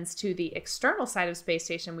extends to the external side of space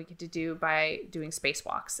station we get to do by doing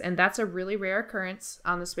spacewalks. And that's a really rare occurrence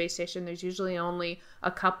on the space station. There's usually only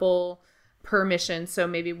a couple per mission, so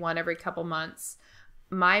maybe one every couple months.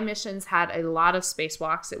 My missions had a lot of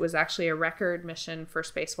spacewalks. It was actually a record mission for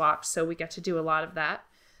spacewalks, so we got to do a lot of that.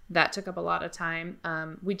 That took up a lot of time.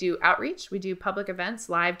 We do outreach. We do public events,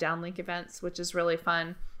 live downlink events, which is really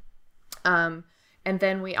fun. And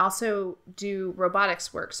then we also do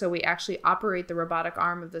robotics work. So we actually operate the robotic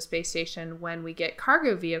arm of the space station. When we get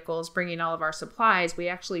cargo vehicles bringing all of our supplies, we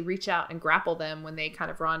actually reach out and grapple them when they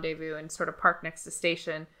kind of rendezvous and sort of park next to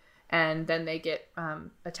station. And then they get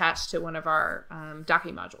attached to one of our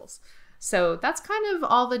docking modules. So that's kind of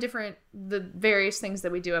all the various things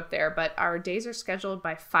that we do up there. But our days are scheduled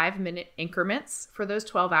by 5-minute increments for those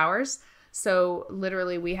 12 hours. So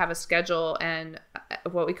literally we have a schedule and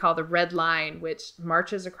what we call the red line, which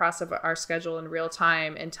marches across our schedule in real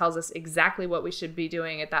time and tells us exactly what we should be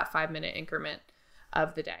doing at that 5-minute increment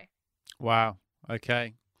of the day. Wow.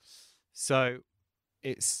 Okay. So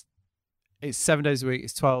it's 7 days a week.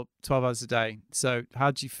 It's 12 hours a day. So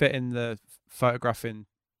how do you fit in the photographing?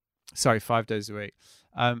 Sorry, 5 days a week.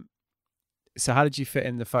 So how did you fit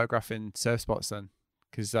in the photographing surf spots then?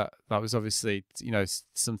 Because that was obviously,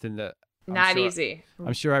 something that easy.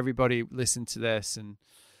 I'm sure everybody listened to this and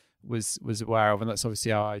was aware of, and that's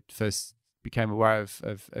obviously how I first became aware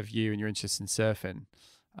of you and your interest in surfing.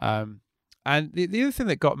 And the other thing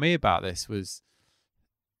that got me about this was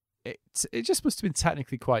it just must have been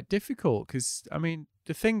technically quite difficult because I mean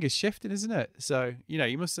the thing is shifting, isn't it? So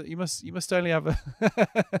you must only have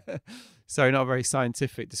a sorry, not a very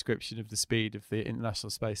scientific description of the speed of the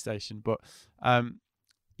International Space Station, but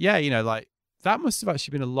that must have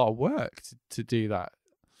actually been a lot of work to do that.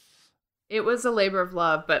 It was a labor of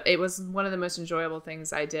love, but it was one of the most enjoyable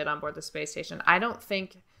things I did on board the space station. I don't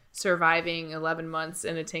think surviving 11 months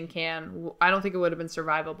in a tin can, I don't think it would have been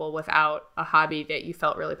survivable without a hobby that you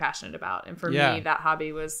felt really passionate about. And for me, that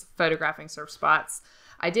hobby was photographing surf spots.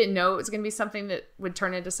 I didn't know it was going to be something that would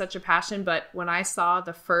turn into such a passion, but when I saw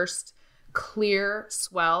the first clear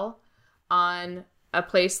swell on a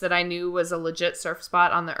place that I knew was a legit surf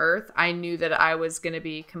spot on the earth, I knew that I was going to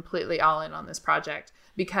be completely all in on this project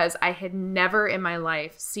because I had never in my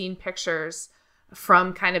life seen pictures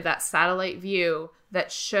from kind of that satellite view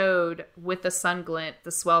that showed with the sun glint,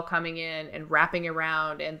 the swell coming in and wrapping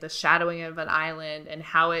around and the shadowing of an island and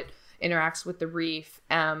how it interacts with the reef.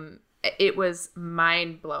 It was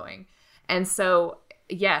mind blowing. And so,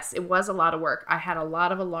 yes, it was a lot of work. I had a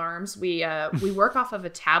lot of alarms. We work off of a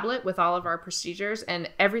tablet with all of our procedures, and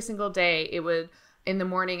every single day in the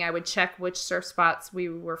morning, I would check which surf spots we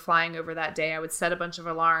were flying over that day. I would set a bunch of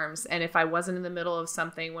alarms. And if I wasn't in the middle of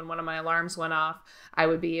something when one of my alarms went off, I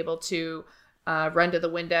would be able to run to the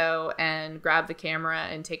window and grab the camera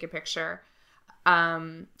and take a picture.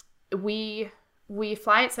 We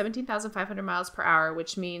fly at 17,500 miles per hour,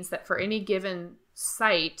 which means that for any given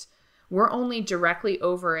site, we're only directly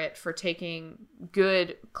over it for taking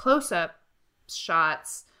good close-up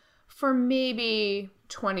shots for maybe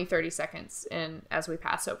 20, 30 seconds as we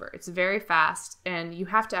pass over. It's very fast, and you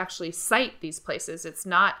have to actually sight these places. It's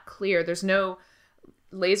not clear. There's no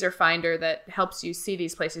laser finder that helps you see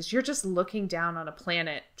these places. You're just looking down on a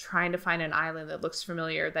planet, trying to find an island that looks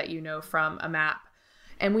familiar that you know from a map.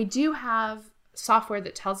 And we do have software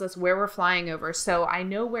that tells us where we're flying over. So I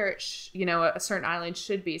know where a certain island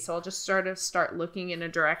should be. So I'll just start looking in a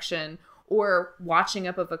direction or watching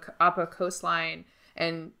up a coastline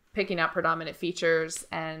and picking out predominant features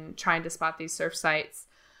and trying to spot these surf sites,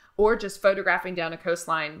 or just photographing down a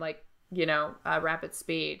coastline, like, rapid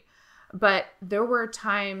speed. But there were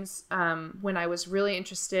times when I was really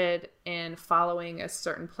interested in following a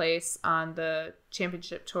certain place on the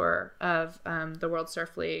championship tour of the World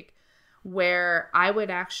Surf League, where I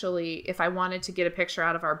would actually, if I wanted to get a picture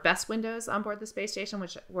out of our best windows on board the space station,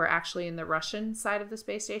 which were actually in the Russian side of the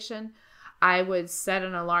space station, I would set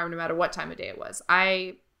an alarm no matter what time of day it was.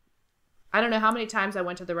 I don't know how many times I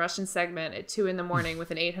went to the Russian segment at 2 a.m.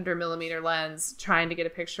 with an 800 millimeter lens trying to get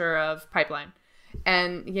a picture of Pipeline.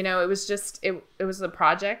 And, it was just, it was a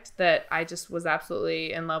project that I just was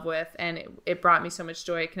absolutely in love with. And it brought me so much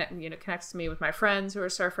joy. It connects me with my friends who are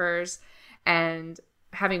surfers. And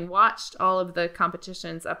having watched all of the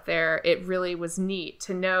competitions up there, it really was neat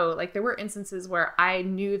to know, like, there were instances where I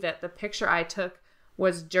knew that the picture I took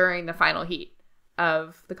was during the final heat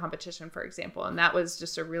of the competition, for example. And that was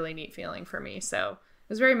just a really neat feeling for me. So it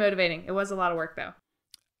was very motivating. It was a lot of work, though.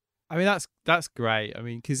 I mean, that's great. I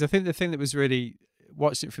mean, because I think the thing that was really,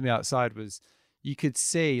 watching it from the outside, was you could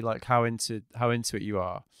see like how into it you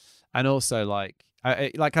are. And also like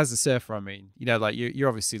as a surfer, I mean, like you're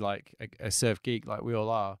obviously like a surf geek, like we all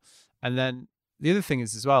are. And then the other thing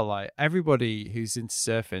is as well, like everybody who's into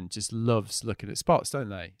surfing just loves looking at spots, don't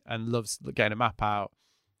they? And loves getting a map out.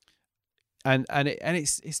 And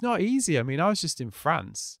it's not easy. I mean, I was just in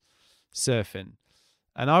France surfing,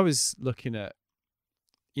 and I was looking at,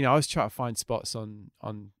 I was trying to find spots on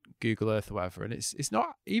Google Earth or whatever, and it's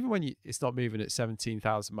not, even when it's not moving at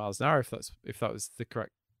 17,000 miles an hour, if that was the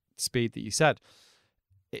correct speed that you said,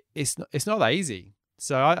 it's not that easy.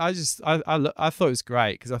 So I thought it was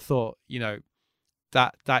great, because I thought,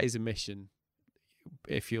 that is a mission,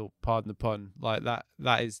 if you'll pardon the pun, like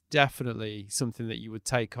that is definitely something that you would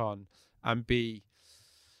take on and be,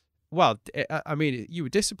 well, I mean, you were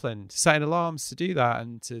disciplined, setting alarms to do that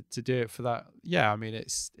and to do it for that. Yeah, I mean,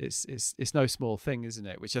 it's no small thing, isn't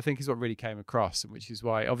it? Which I think is what really came across, and which is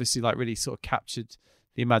why obviously like really sort of captured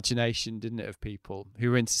the imagination, didn't it, of people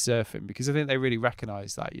who were into surfing, because I think they really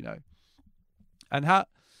recognized that, And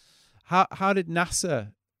how did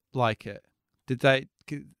NASA like it? Did they?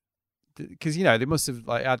 Because they must have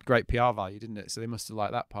like had great PR value, didn't it? So they must have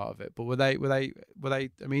liked that part of it. But were they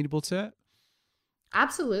amenable to it?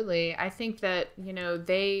 Absolutely. I think that,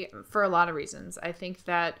 they, for a lot of reasons, I think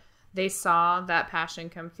that they saw that passion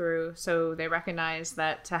come through. So they recognized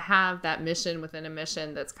that to have that mission within a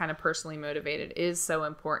mission that's kind of personally motivated is so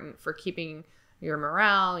important for keeping your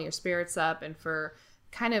morale, your spirits up, and for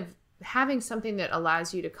kind of having something that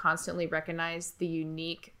allows you to constantly recognize the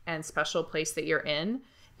unique and special place that you're in,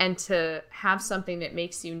 and to have something that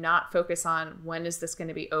makes you not focus on when is this going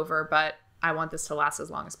to be over, but I want this to last as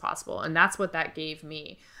long as possible. And that's what that gave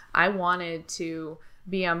me. I wanted to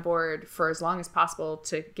be on board for as long as possible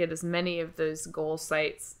to get as many of those goal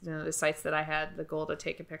sites, the sites that I had the goal to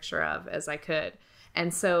take a picture of, as I could.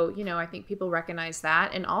 And so, I think people recognize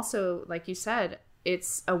that. And also, like you said,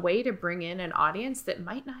 it's a way to bring in an audience that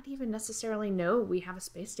might not even necessarily know we have a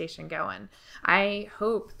space station going. I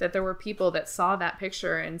hope that there were people that saw that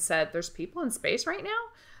picture and said, there's people in space right now?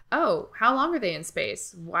 Oh, how long are they in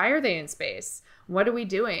space? Why are they in space? What are we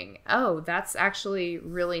doing? Oh, that's actually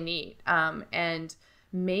really neat. And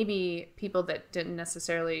maybe people that didn't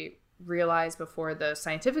necessarily realize before the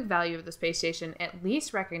scientific value of the space station, at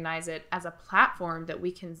least recognize it as a platform that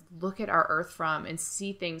we can look at our Earth from and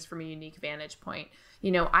see things from a unique vantage point.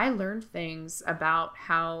 I learned things about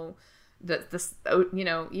how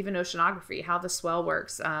even oceanography, how the swell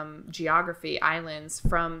works, geography, islands,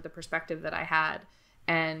 from the perspective that I had,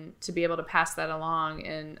 and to be able to pass that along.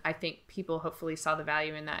 And I think people hopefully saw the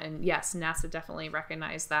value in that. And yes, NASA definitely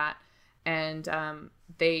recognized that. And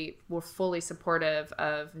they were fully supportive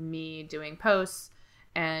of me doing posts.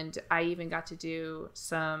 And I even got to do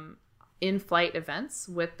some in-flight events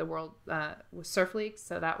with the world, with Surf League.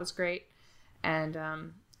 So that was great. And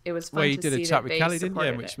it was fun to see that they supported it. Well, you did a chat with Kelly, didn't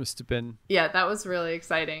you? Which must have been... Yeah, that was really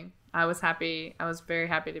exciting. I was happy. I was very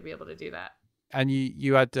happy to be able to do that. And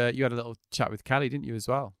you had a little chat with Kelly, didn't you, as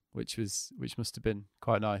well? Which must have been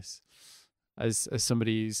quite nice, as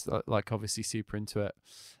somebody who's like obviously super into it.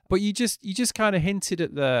 But you just kind of hinted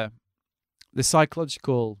at the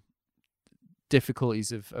psychological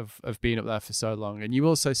difficulties of being up there for so long, and you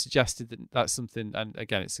also suggested that that's something. And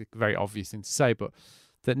again, it's a very obvious thing to say, but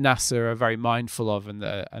that NASA are very mindful of, and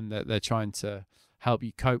that they're trying to help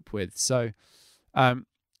you cope with. So,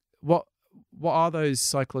 what are those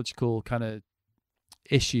psychological kind of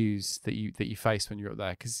issues that you face when you're up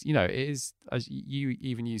there? Because it is, as you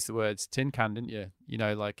even used the words tin can, didn't you?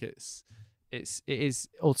 Like it is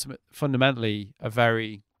fundamentally a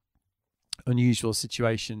very unusual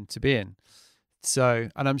situation to be in. So,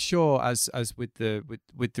 and I'm sure as with the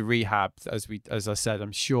rehab, as I said,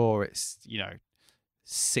 I'm sure it's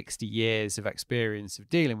 60 years of experience of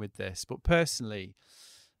dealing with this. But personally,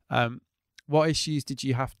 what issues did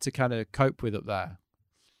you have to kind of cope with up there?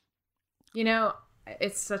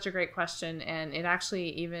 It's such a great question, and it actually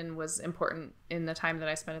even was important in the time that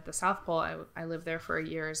I spent at the South Pole. I lived there for a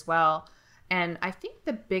year as well. And I think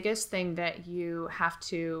the biggest thing that you have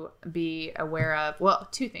to be aware of, well,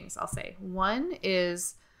 two things I'll say. One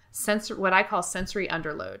is what I call sensory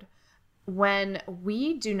underload. When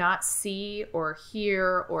we do not see or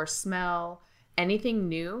hear or smell anything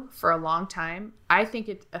new for a long time, I think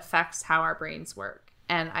it affects how our brains work.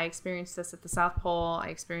 And I experienced this at the South Pole. I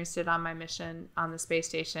experienced it on my mission on the space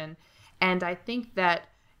station. And I think that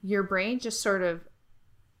your brain just sort of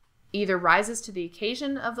either rises to the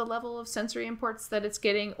occasion of the level of sensory inputs that it's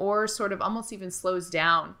getting, or sort of almost even slows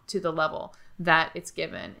down to the level that it's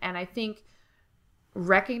given. And I think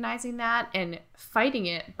recognizing that and fighting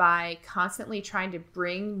it by constantly trying to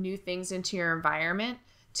bring new things into your environment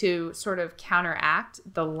to sort of counteract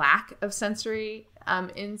the lack of sensory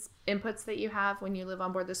inputs that you have when you live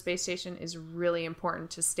on board the space station is really important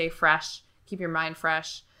to stay fresh, keep your mind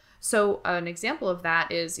fresh. So an example of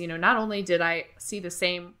that is, not only did I see the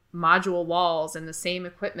same module walls and the same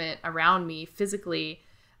equipment around me physically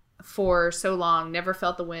for so long, never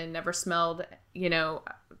felt the wind, never smelled,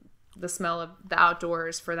 the smell of the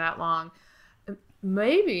outdoors for that long.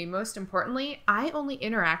 Maybe most importantly, I only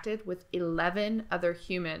interacted with 11 other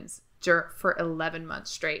humans for 11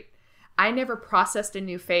 months straight. I never processed a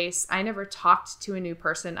new face. I never talked to a new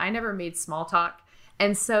person. I never made small talk.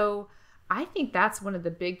 And so I think that's one of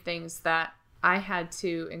the big things that I had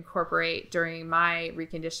to incorporate during my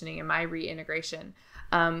reconditioning and my reintegration.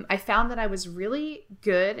 I found that I was really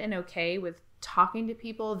good and okay with talking to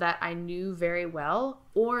people that I knew very well,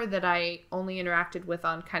 or that I only interacted with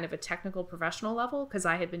on kind of a technical professional level, because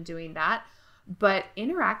I had been doing that. But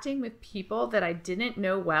interacting with people that I didn't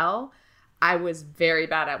know well, I was very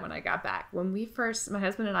bad at when I got back. When my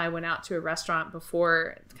husband and I went out to a restaurant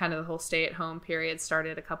before kind of the whole stay-at-home period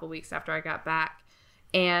started a couple weeks after I got back.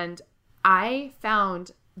 And I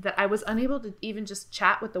found that I was unable to even just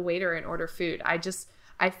chat with the waiter and order food.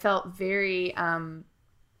 I felt very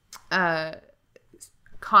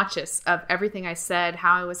conscious of everything I said,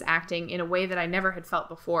 how I was acting in a way that I never had felt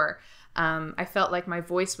before. I felt like my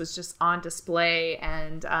voice was just on display,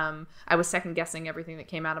 and I was second guessing everything that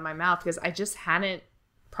came out of my mouth because I just hadn't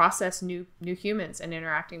processed new humans and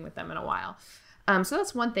interacting with them in a while. So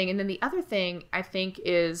that's one thing. And then the other thing I think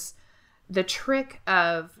is the trick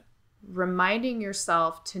of reminding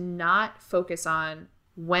yourself to not focus on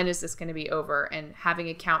when is this going to be over and having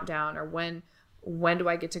a countdown, or when do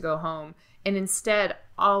I get to go home? And instead,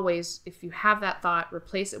 always, if you have that thought,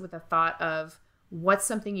 replace it with a thought of what's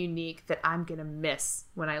something unique that I'm going to miss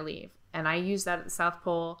when I leave. And I use that at the South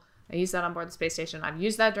Pole. I use that on board the space station. I've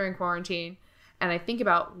used that during quarantine. And I think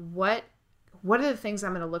about what are the things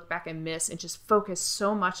I'm going to look back and miss, and just focus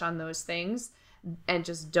so much on those things and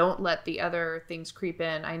just don't let the other things creep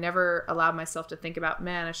in. I never allowed myself to think about,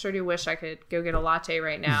 man, I sure do wish I could go get a latte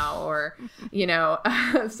right now, or,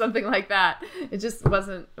 something like that. It just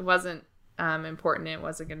wasn't important. It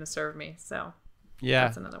wasn't going to serve me. So. Yeah,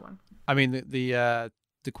 that's another one. I mean, the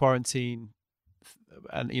quarantine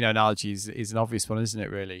and analogy is an obvious one, isn't it?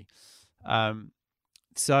 Really.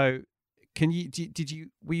 So,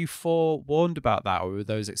 were you forewarned about that, or were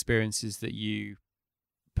those experiences that you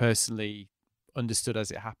personally understood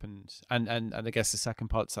as it happened? And I guess the second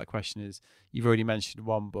part to that question is, you've already mentioned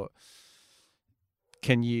one, but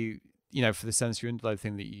can you, for the sensory underload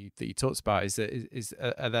thing that you talked about,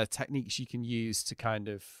 are there techniques you can use to kind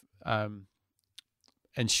of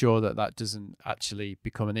ensure that doesn't actually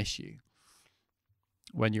become an issue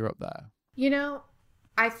when you're up there?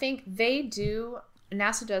 I think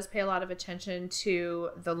NASA does pay a lot of attention to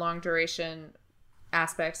the long duration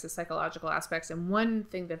aspects, the psychological aspects. And one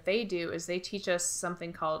thing that they do is they teach us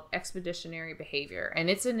something called expeditionary behavior. And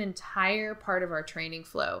it's an entire part of our training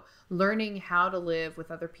flow, learning how to live with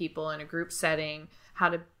other people in a group setting, how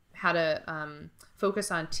to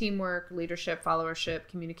focus on teamwork, leadership, followership,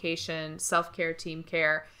 communication, self-care, team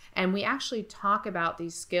care. And we actually talk about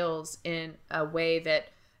these skills in a way that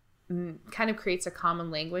kind of creates a common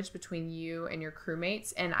language between you and your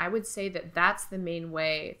crewmates. And I would say that that's the main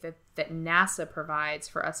way that NASA provides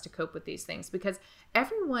for us to cope with these things, because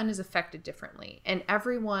everyone is affected differently and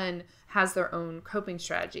everyone has their own coping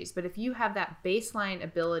strategies. But if you have that baseline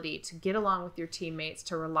ability to get along with your teammates,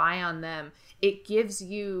 to rely on them, it gives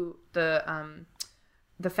you the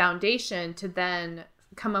foundation to then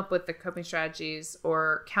come up with the coping strategies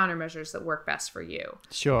or countermeasures that work best for you.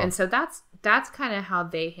 Sure. And so that's kind of how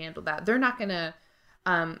they handle that. They're not going to,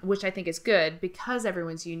 which I think is good, because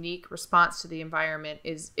everyone's unique response to the environment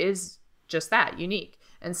is just that, unique.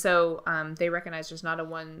 And so they recognize there's not a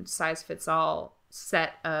one size fits all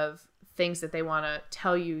set of things that they want to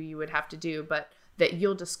tell you would have to do, but that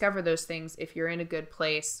you'll discover those things if you're in a good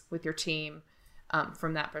place with your team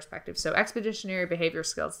from that perspective. So expeditionary behavior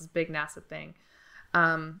skills is a big NASA thing.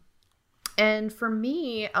 And for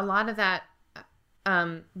me, a lot of that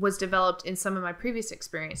was developed in some of my previous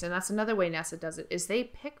experience. And that's another way NASA does it, is they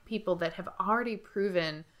pick people that have already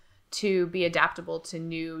proven to be adaptable to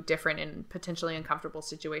new, different, and potentially uncomfortable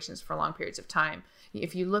situations for long periods of time.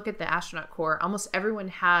 If you look at the astronaut corps, almost everyone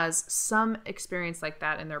has some experience like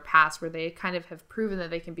that in their past, where they kind of have proven that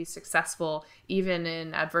they can be successful even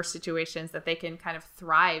in adverse situations, that they can kind of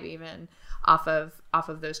thrive even off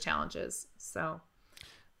of those challenges. So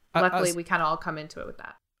luckily, we kind of all come into it with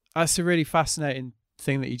that. That's a really fascinating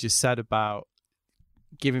thing that you just said about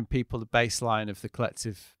giving people the baseline of the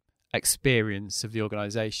collective experience of the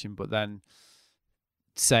organization, but then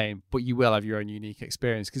saying, but you will have your own unique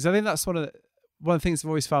experience. Because I think that's one of the things I've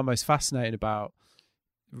always found most fascinating about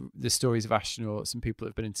the stories of astronauts and people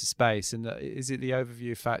that have been into space. And is it the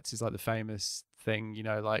overview effect is like the famous thing,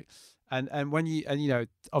 and when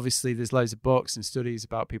obviously there's loads of books and studies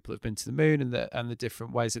about people that have been to the moon and the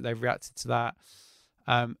different ways that they've reacted to that.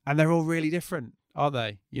 And they're all really different, aren't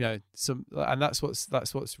they? And that's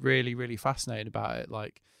what's really, really fascinating about it.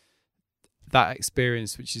 Like, that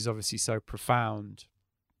experience, which is obviously so profound,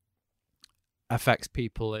 affects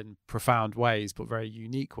people in profound ways, but very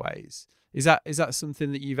unique ways. Is that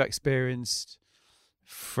something that you've experienced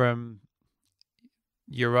from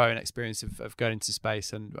your own experience of going into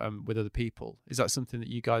space and with other people? Is that something that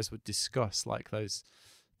you guys would discuss, like those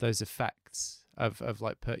effects of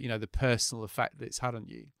like the personal effect that it's had on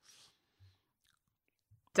you?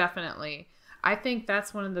 Definitely. I think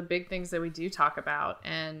that's one of the big things that we do talk about.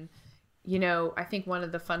 And I think one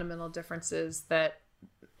of the fundamental differences that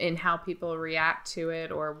in how people react to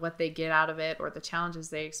it, or what they get out of it, or the challenges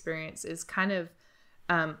they experience, is kind of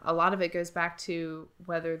a lot of it goes back to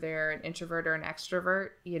whether they're an introvert or an extrovert.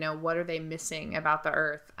 What are they missing about the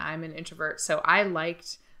Earth? I'm an introvert, so I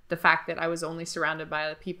liked the fact that I was only surrounded by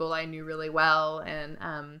the people I knew really well, and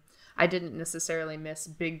I didn't necessarily miss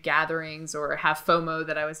big gatherings or have FOMO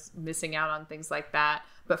that I was missing out on things like that.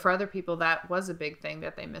 But for other people, that was a big thing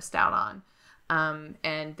that they missed out on.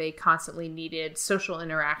 And they constantly needed social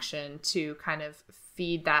interaction to kind of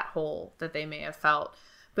feed that hole that they may have felt.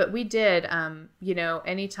 But we did,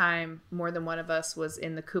 anytime more than one of us was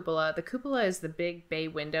in the cupola is the big bay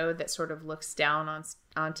window that sort of looks down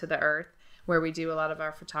onto the Earth, where we do a lot of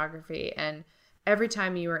our photography. And every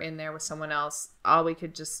time you were in there with someone else, all we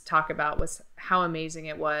could just talk about was how amazing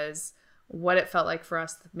it was, what it felt like for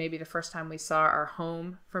us, maybe the first time we saw our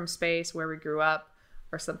home from space, where we grew up,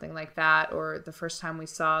 or something like that, or the first time we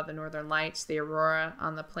saw the Northern Lights, the aurora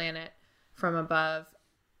on the planet from above.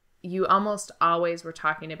 You almost always were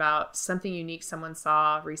talking about something unique someone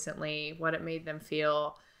saw recently, what it made them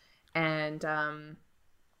feel. And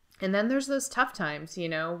then there's those tough times,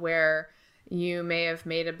 where You may have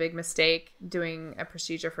made a big mistake doing a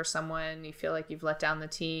procedure for someone. You feel like you've let down the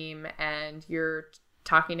team, and you're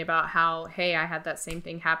talking about how, hey, I had that same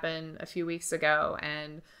thing happen a few weeks ago,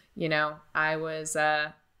 and, you know, I was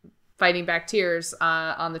fighting back tears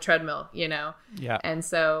on the treadmill, you know? Yeah. And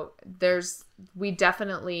so we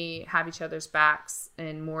definitely have each other's backs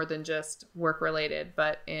in more than just work related,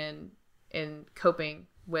 but in coping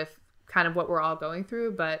with kind of what we're all going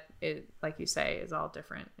through. But it, like you say, is all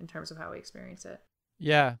different in terms of how we experience it.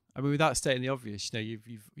 Yeah. I mean, without stating the obvious, you know,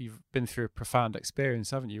 you've been through a profound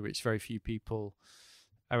experience, haven't you? Which very few people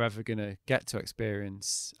are ever going to get to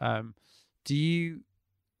experience. Do you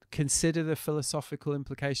consider the philosophical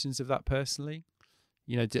implications of that personally?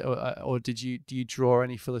 You know, or do you draw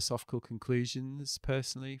any philosophical conclusions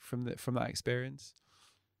personally from that experience?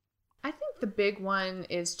 I think the big one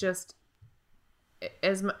is just,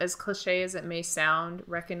 as cliche as it may sound,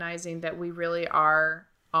 recognizing that we really are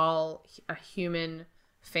all a human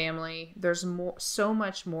family. There's so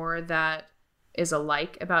much more that is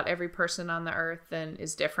alike about every person on the earth than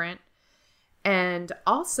is different. And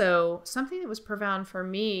also, something that was profound for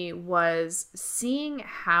me was seeing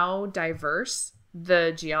how diverse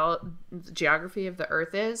the geography of the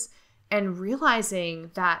earth is, and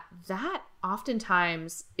realizing that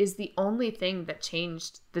oftentimes is the only thing that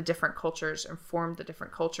changed the different cultures and formed the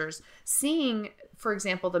different cultures. Seeing, for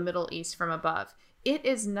example, the Middle East from above, it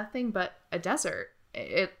is nothing but a desert,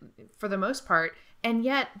 for the most part. And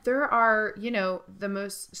yet there are, you know, the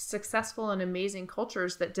most successful and amazing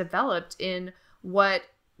cultures that developed in what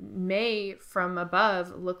may from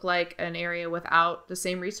above look like an area without the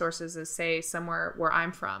same resources as, say, somewhere where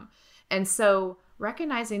I'm from. And so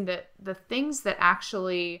recognizing that the things that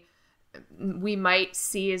actually we might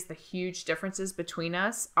see as the huge differences between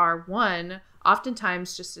us are, one,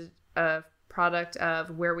 oftentimes just a product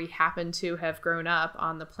of where we happen to have grown up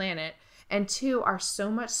on the planet, and two, are so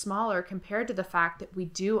much smaller compared to the fact that we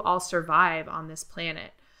do all survive on this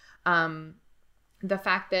planet. The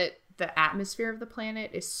fact that the atmosphere of the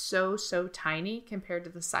planet is so tiny compared to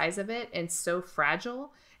the size of it, and so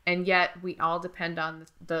fragile, and yet we all depend on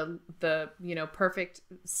the you know, perfect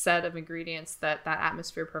set of ingredients that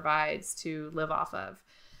atmosphere provides to live off of.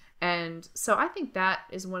 And so I think that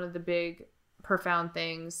is one of the big profound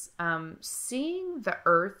things. Seeing the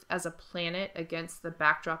earth as a planet against the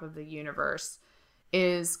backdrop of the universe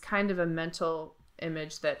is kind of a mental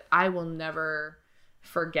image that I will never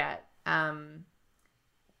forget.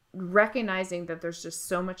 Recognizing that there's just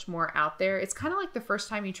so much more out there. It's kind of like the first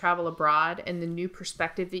time you travel abroad and the new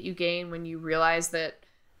perspective that you gain when you realize that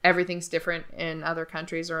everything's different in other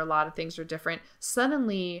countries, or a lot of things are different.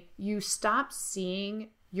 Suddenly you stop seeing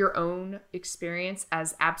your own experience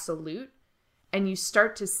as absolute, and you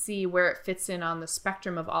start to see where it fits in on the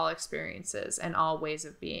spectrum of all experiences and all ways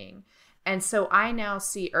of being. And so I now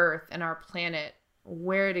see Earth and our planet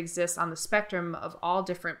where it exists on the spectrum of all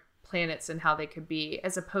different planets and how they could be,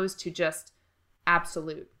 as opposed to just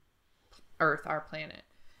absolute Earth, our planet.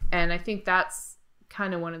 And I think that's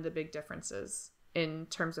kind of one of the big differences in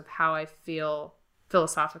terms of how I feel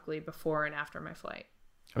philosophically before and after my flight.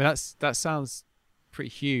 I mean, that sounds pretty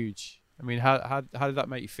huge. I mean, how did that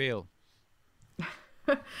make you feel?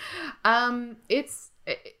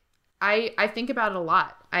 I think about it a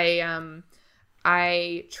lot.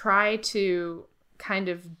 I try to kind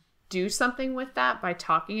of do something with that by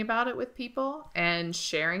talking about it with people and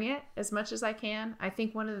sharing it as much as I can. I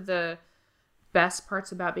think one of the best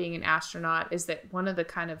parts about being an astronaut is that one of the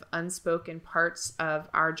kind of unspoken parts of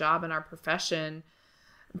our job and our profession,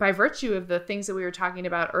 by virtue of the things that we were talking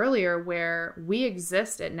about earlier, where we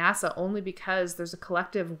exist at NASA only because there's a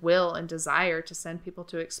collective will and desire to send people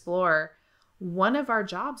to explore, one of our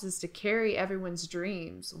jobs is to carry everyone's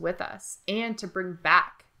dreams with us and to bring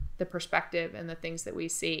back the perspective and the things that we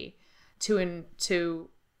see to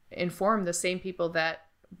inform the same people that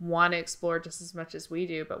want to explore just as much as we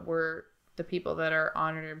do, but we're the people that are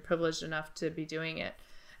honored and privileged enough to be doing it.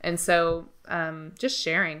 And so just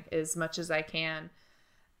sharing as much as I can.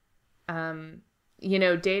 You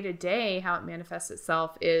know, day to day, how it manifests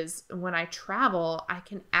itself is when I travel, I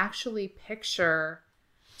can actually picture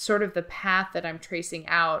sort of the path that I'm tracing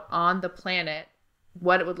out on the planet,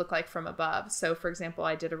 what it would look like from above. So for example,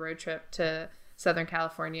 I did a road trip to Southern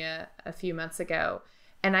California a few months ago,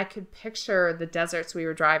 and I could picture the deserts we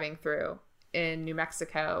were driving through in New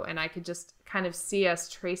Mexico. And I could just kind of see us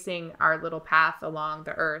tracing our little path along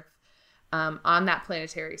the earth on that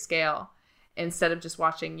planetary scale, instead of just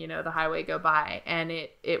watching, you know, the highway go by. And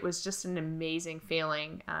it was just an amazing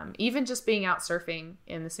feeling. Even just being out surfing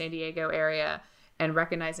in the San Diego area and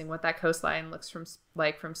recognizing what that coastline looks from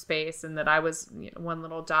space, and that I was, you know, one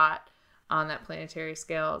little dot on that planetary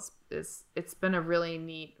scale it's been a really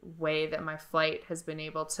neat way that my flight has been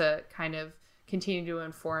able to kind of continue to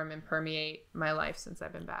inform and permeate my life since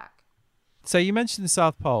I've been back. So you mentioned the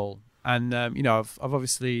South Pole, and I've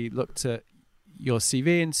obviously looked at your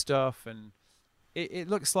CV and stuff, and it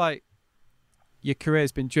looks like your career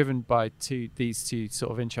has been driven by these two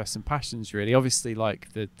sort of interests and passions, really. Obviously,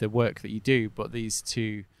 like the work that you do, but these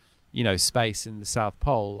two, space and the South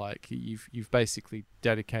Pole, like you've basically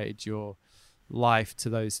dedicated your life to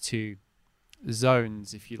those two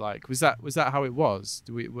zones, if you like. Was that how it was?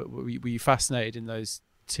 Were you fascinated in those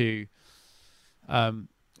two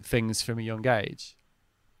things from a young age?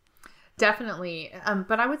 Definitely.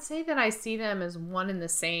 But I would say that I see them as one and the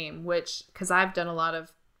same, which, because I've done a lot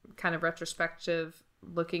of kind of retrospective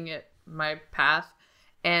looking at my path,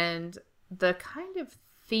 and the kind of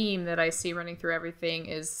theme that I see running through everything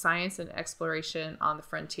is science and exploration on the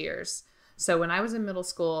frontiers. So when I was in middle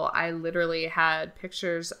school, I literally had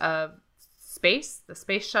pictures of space, the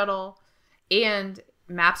space shuttle, and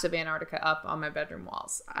maps of Antarctica up on my bedroom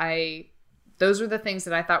walls. Those were the things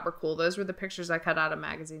that I thought were cool. Those were the pictures I cut out of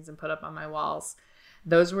magazines and put up on my walls.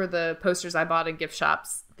 Those were the posters I bought in gift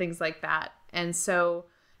shops, things like that. And so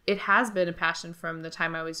it has been a passion from the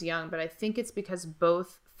time I was young, but I think it's because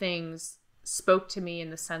both things spoke to me in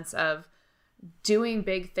the sense of doing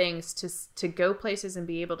big things to go places and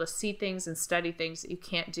be able to see things and study things that you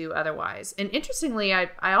can't do otherwise. And interestingly,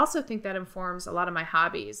 I also think that informs a lot of my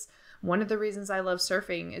hobbies. One of the reasons I love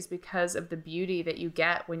surfing is because of the beauty that you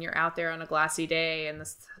get when you're out there on a glassy day and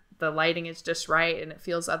the lighting is just right and it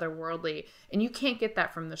feels otherworldly. And you can't get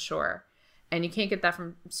that from the shore. And you can't get that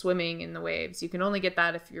from swimming in the waves. You can only get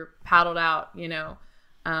that if you're paddled out,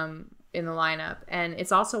 in the lineup. And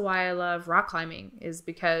it's also why I love rock climbing, is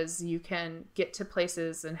because you can get to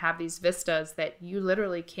places and have these vistas that you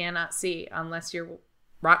literally cannot see unless you're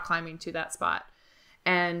rock climbing to that spot.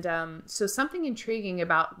 And so something intriguing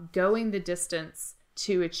about going the distance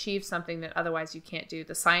to achieve something that otherwise you can't do.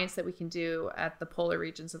 The science that we can do at the polar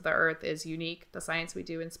regions of the Earth is unique. The science we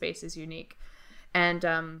do in space is unique.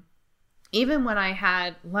 And even when I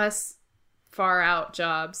had less far out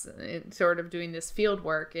jobs, sort of doing this field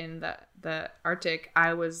work in the Arctic,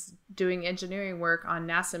 I was doing engineering work on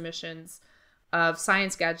NASA missions of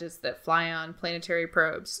science gadgets that fly on planetary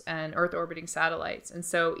probes and Earth orbiting satellites. And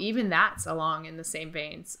so even that's along in the same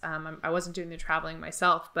veins. I wasn't doing the traveling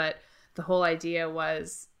myself, but the whole idea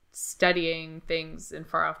was studying things in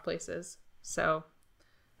far off places. So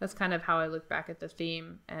that's kind of how I look back at the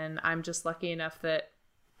theme. And I'm just lucky enough that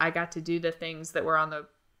I got to do the things that were on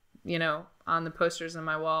the posters on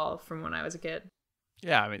my wall from when I was a kid.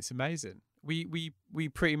 Yeah, I mean, it's amazing. We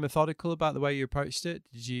pretty methodical about the way you approached it.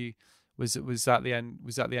 Did you? Was that the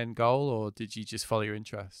end goal, or did you just follow your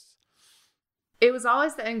interests? It was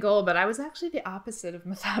always the end goal, but I was actually the opposite of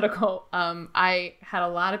methodical. I had a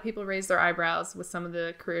lot of people raise their eyebrows with some of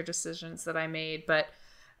the career decisions that I made, but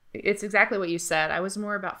it's exactly what you said. I was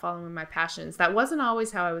more about following my passions. That wasn't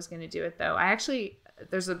always how I was going to do it, though.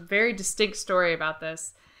 There's a very distinct story about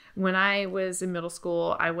this. When I was in middle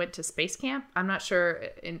school, I went to space camp. I'm not sure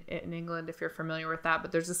in England if you're familiar with that,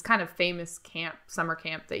 but there's this kind of famous summer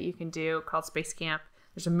camp that you can do called Space Camp.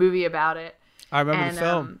 There's a movie about it. I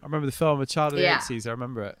remember the film. A Child of the 80s. I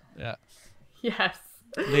remember it. Yeah. Yes.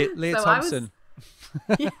 Leah Thompson.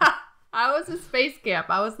 I was at space camp.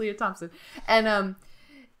 I was Leah Thompson.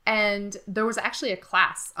 And there was actually a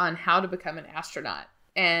class on how to become an astronaut.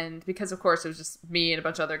 And because, of course, it was just me and a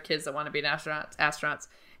bunch of other kids that want to be astronauts.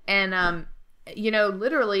 And,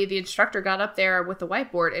 literally the instructor got up there with the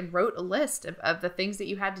whiteboard and wrote a list of the things that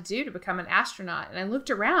you had to do to become an astronaut. And I looked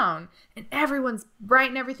around and everyone's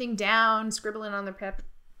writing everything down, scribbling on their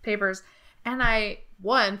papers. And I,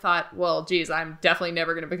 thought, well, geez, I'm definitely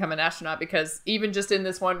never going to become an astronaut, because even just in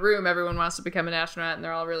this one room, everyone wants to become an astronaut and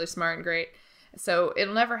they're all really smart and great. So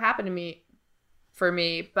it'll never happen for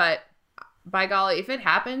me. But by golly, if it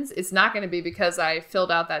happens, it's not going to be because I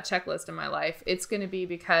filled out that checklist in my life. It's going to be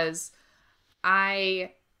because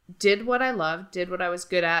I did what I loved, did what I was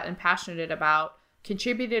good at and passionate about,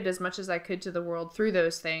 contributed as much as I could to the world through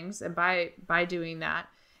those things. And by doing that,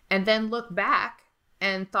 and then look back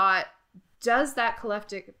and thought, does that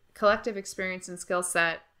collective experience and skill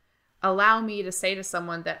set allow me to say to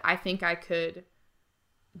someone that I think I could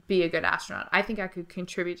be a good astronaut? I think I could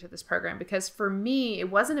contribute to this program. Because for me, it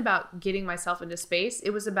wasn't about getting myself into space.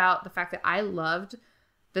 It was about the fact that I loved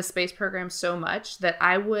the space program so much that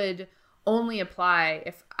I would only apply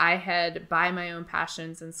if I had, by my own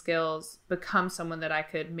passions and skills, become someone that I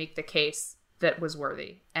could make the case that was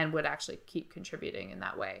worthy and would actually keep contributing in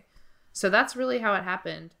that way. So that's really how it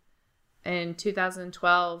happened. in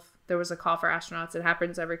 2012, there was a call for astronauts. It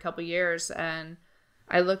happens every couple years. And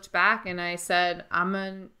I looked back and I said, I'm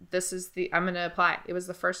going to apply. It was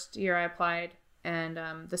the first year I applied. And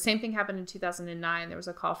the same thing happened in 2009. There was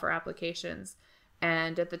a call for applications.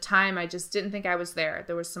 And at the time, I just didn't think I was there.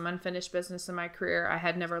 There was some unfinished business in my career. I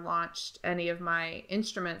had never launched any of my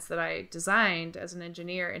instruments that I designed as an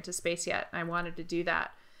engineer into space yet. I wanted to do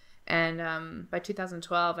that. And by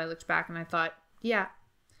 2012, I looked back and I thought, yeah,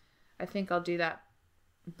 I think I'll do that.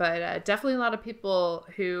 But definitely a lot of people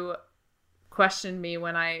who questioned me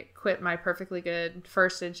when I quit my perfectly good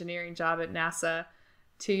first engineering job at NASA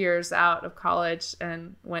 2 years out of college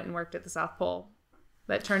and went and worked at the South Pole.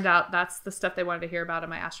 But it turned out that's the stuff they wanted to hear about in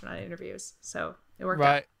my astronaut interviews. So it worked out.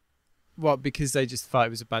 Right. What, because they just thought it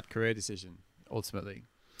was a bad career decision, ultimately?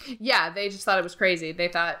 Yeah, they just thought it was crazy. They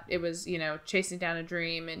thought it was, chasing down a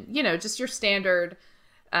dream and, just your standard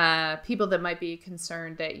people that might be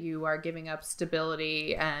concerned that you are giving up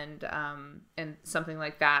stability and something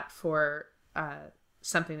like that for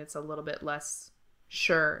something that's a little bit less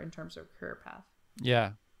sure in terms of career path.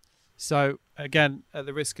 Yeah. So again, at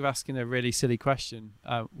the risk of asking a really silly question,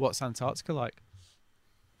 what's Antarctica like?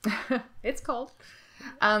 It's cold.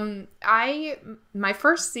 My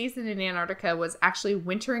first season in Antarctica was actually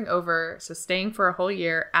wintering over, so staying for a whole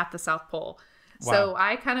year at the South Pole. Wow. So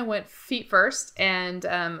I kind of went feet first, and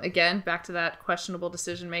again, back to that questionable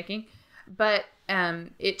decision making. But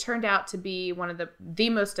it turned out to be one of the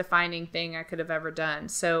most defining thing I could have ever done.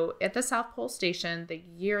 So at the South Pole Station, the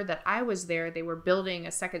year that I was there, they were building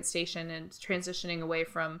a second station and transitioning away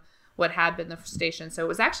from what had been the station. So it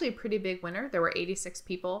was actually a pretty big winter. There were 86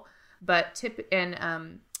 people, but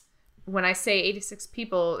when I say 86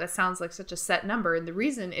 people, that sounds like such a set number. And the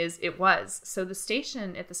reason is it was. So the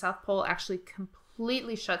station at the South Pole actually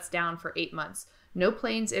completely shuts down for 8 months. No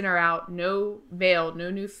planes in or out, no mail,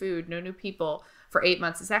 no new food, no new people for 8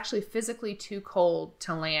 months. It's actually physically too cold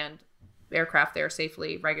to land aircraft there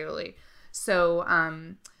safely, regularly. So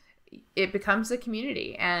it becomes a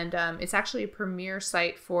community, and it's actually a premier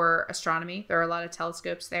site for astronomy. There are a lot of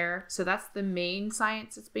telescopes there. So that's the main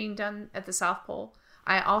science that's being done at the South Pole.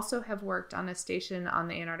 I also have worked on a station on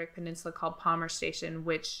the Antarctic Peninsula called Palmer Station,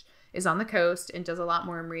 which is on the coast and does a lot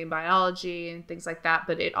more marine biology and things like that.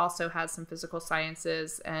 But it also has some physical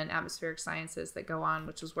sciences and atmospheric sciences that go on,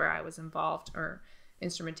 which was where I was involved, or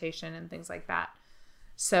instrumentation and things like that.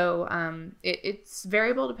 So it's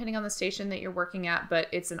variable depending on the station that you're working at, but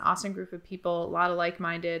it's an awesome group of people, a lot of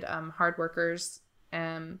like-minded hard workers,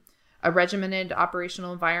 a regimented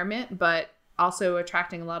operational environment, but also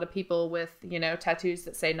attracting a lot of people with, tattoos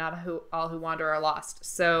that say not all who wander are lost.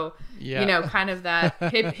 So, yeah. Kind of that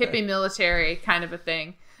hippie military kind of a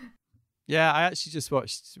thing. Yeah, I actually just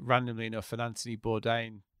watched, randomly enough, an Anthony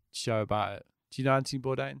Bourdain show about it. Do you know Anthony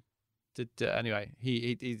Bourdain? Anyway,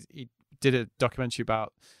 he did a documentary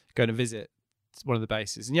about going to visit one of the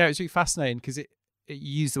bases. And yeah, it was really fascinating because it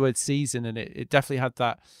used the word season, and it definitely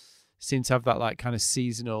seemed to have that like kind of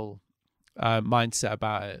seasonal mindset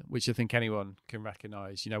about it, which I think anyone can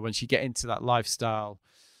recognize. Once you get into that lifestyle,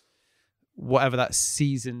 whatever that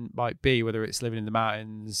season might be, whether it's living in the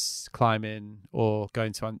mountains, climbing, or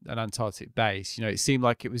going to an Antarctic base, it seemed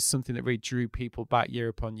like it was something that really drew people back year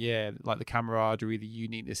upon year, like the camaraderie, the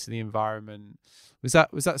uniqueness of the environment. Was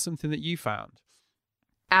that something that you found?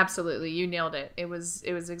 Absolutely, you nailed it. It was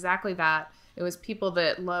exactly that. It was people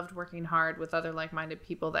that loved working hard with other like-minded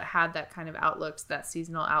people that had that kind of outlook, that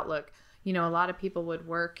seasonal outlook. A lot of people would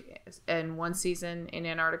work in one season in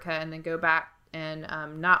Antarctica and then go back and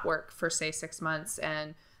not work for, say, 6 months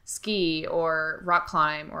and ski or rock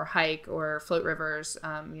climb or hike or float rivers,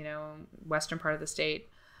 western part of the state.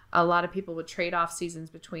 A lot of people would trade off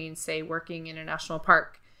seasons between, say, working in a national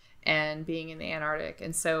park and being in the Antarctic.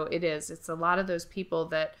 And so it's a lot of those people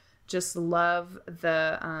that just love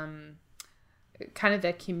the kind of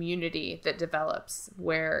the community that develops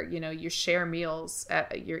where, you share meals,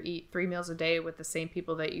 you eat 3 meals a day with the same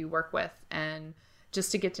people that you work with, and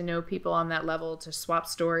just to get to know people on that level, to swap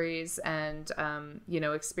stories and,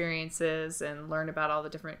 experiences and learn about all the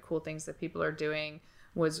different cool things that people are doing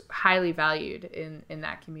was highly valued in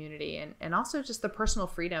that community. And also just the personal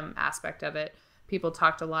freedom aspect of it. People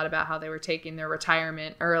talked a lot about how they were taking their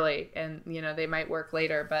retirement early and, they might work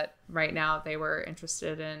later, but right now they were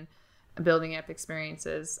interested in building up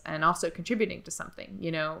experiences and also contributing to something.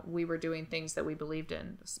 We were doing things that we believed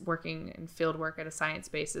in. Working in field work at a science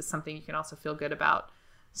base is something you can also feel good about.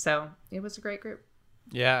 So it was a great group.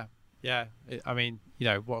 Yeah.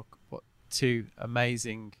 What two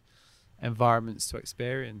amazing environments to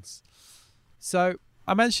experience. So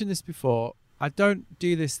I mentioned this before. I don't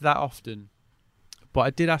do this that often, But I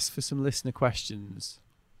did ask for some listener questions.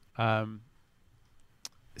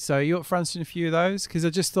 So are you up for answering a few of those? Because I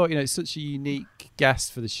just thought, it's such a unique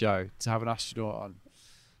guest for the show to have an astronaut on.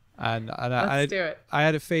 And Let's do it. I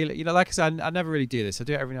had a feeling, like I said, I never really do this. I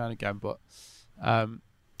do it every now and again, but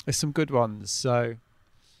there's some good ones. So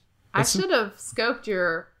I should have scoped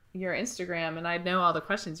your Instagram, and I'd know all the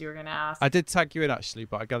questions you were going to ask. I did tag you in actually,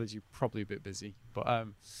 but I gathered you're probably a bit busy. But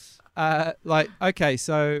okay,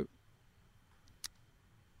 so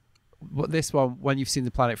this one, when you've seen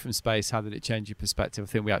the planet from space, how did it change your perspective? I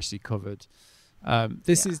think we actually covered.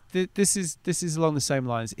 This is along the same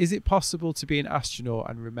lines. Is it possible to be an astronaut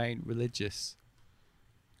and remain religious?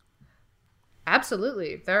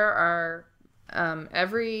 Absolutely. There are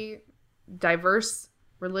every diverse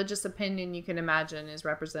religious opinion you can imagine is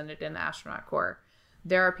represented in the astronaut corps.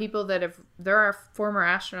 There are former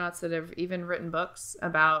astronauts that have even written books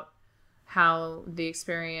about how the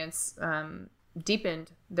experience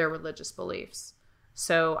deepened their religious beliefs.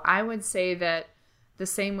 So I would say that the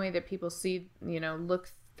same way that people see,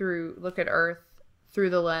 look at Earth through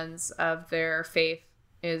the lens of their faith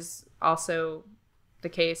is also the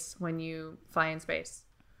case when you fly in space.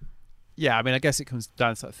 Yeah, I mean, I guess it comes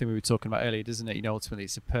down to that thing we were talking about earlier, doesn't it? Ultimately,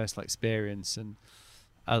 it's a personal experience and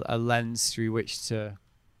a lens through which to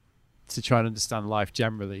try and understand life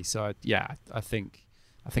generally. So, I think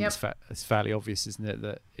yep. It's fairly obvious, isn't it,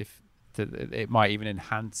 that it might even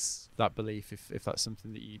enhance that belief if that's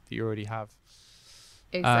something that you already have.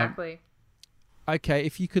 Exactly. Okay,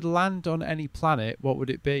 if you could land on any planet, what would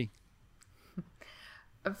it be?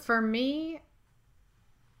 For me,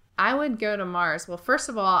 I would go to Mars. Well, first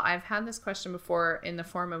of all, I've had this question before in the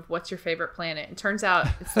form of what's your favorite planet? It turns out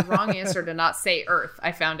it's the wrong answer to not say Earth,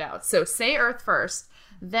 I found out. So say Earth first,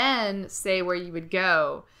 then say where you would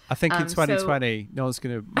go. I think in 2020, no one's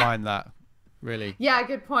going to mind that, really. Yeah,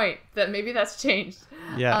 good point. Maybe that's changed.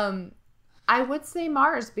 Yeah. I would say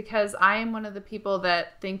Mars because I am one of the people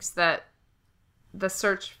that thinks that the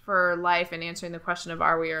search for life and answering the question of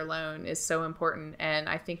are we alone is so important. And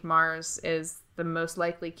I think Mars is the most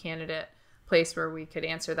likely candidate place where we could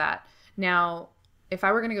answer that. Now, if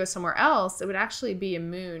I were going to go somewhere else, it would actually be a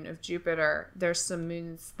moon of Jupiter. There's some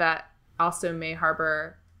moons that also may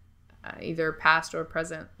harbor either past or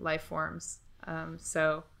present life forms.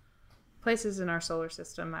 So places in our solar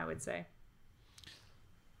system, I would say.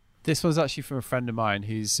 This one's actually from a friend of mine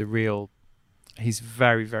who's he's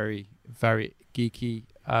very, very, very geeky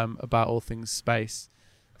about all things space.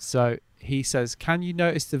 So he says, can you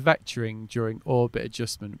notice the vectoring during orbit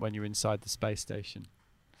adjustment when you're inside the space station?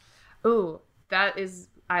 Ooh,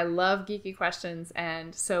 I love geeky questions.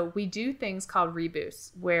 And so we do things called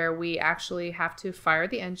reboosts where we actually have to fire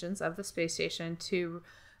the engines of the space station to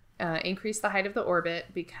increase the height of the orbit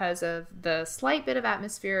because of the slight bit of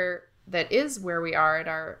atmosphere that is where we are at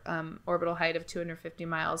our orbital height of 250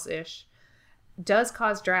 miles-ish does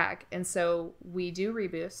cause drag. And so we do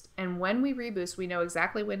reboost. And when we reboost, we know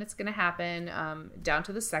exactly when it's going to happen down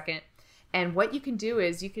to the second. And what you can do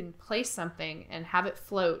is you can place something and have it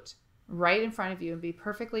float right in front of you and be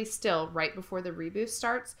perfectly still right before the reboost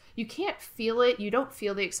starts. You can't feel it. You don't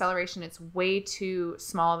feel the acceleration. It's way too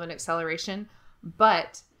small of an acceleration.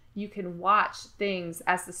 But you can watch things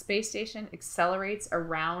as the space station accelerates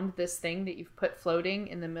around this thing that you've put floating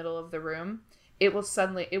in the middle of the room. It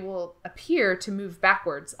will appear to move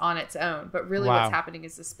backwards on its own. But really What's happening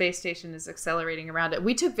is the space station is accelerating around it.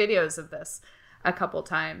 We took videos of this a couple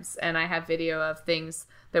times, and I have video of things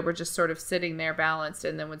that were just sort of sitting there balanced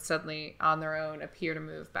and then would suddenly on their own appear to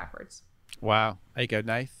move backwards. Wow. There you go,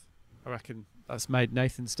 Nath. I reckon that's made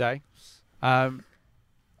Nathan's day.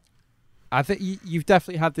 I think you've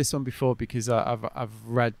definitely had this one before because I've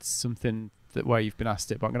read something where you've been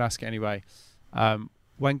asked it, but I'm going to ask it anyway.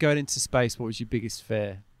 When going into space, what was your biggest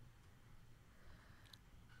fear?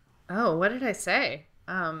 Oh, what did I say?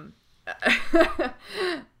 I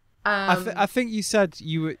think you said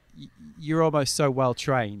you're almost so well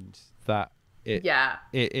trained that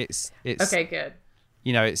it's okay, good.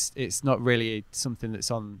 It's not really something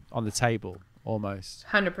that's on the table almost.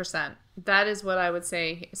 100%. That is what I would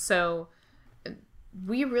say. So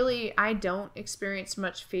I don't experience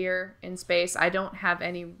much fear in space. I don't have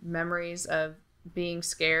any memories of being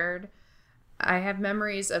scared. I have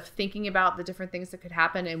memories of thinking about the different things that could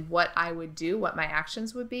happen and what I would do, what my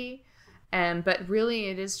actions would be. But really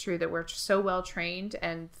it is true that we're so well trained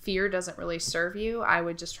and fear doesn't really serve you. I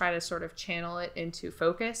would just try to sort of channel it into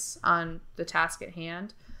focus on the task at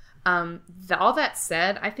hand. All that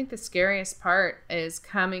said, I think the scariest part is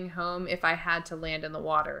coming home if I had to land in the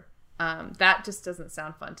water. That just doesn't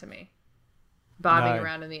sound fun to me. Bobbing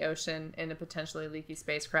around in the ocean in a potentially leaky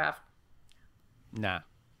spacecraft. Nah.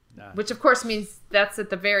 Which of course means that's at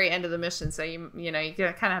the very end of the mission. So you kind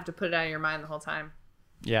of have to put it out of your mind the whole time.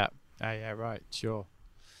 Yeah. Yeah. Right. Sure.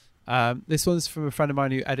 This one's from a friend of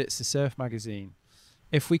mine who edits the Surf magazine.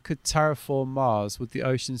 If we could terraform Mars, would the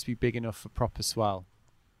oceans be big enough for proper swell?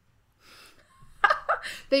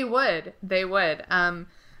 They would. They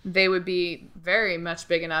would be very much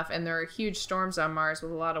big enough, and there are huge storms on Mars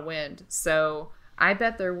with a lot of wind. So I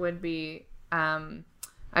bet there would be.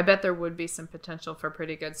 I bet there would be some potential for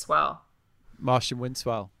pretty good swell. Martian wind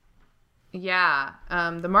swell. Yeah.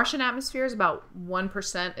 The Martian atmosphere is about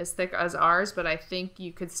 1% as thick as ours, but I think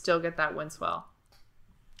you could still get that wind swell.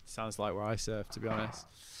 Sounds like where I surf, to be honest.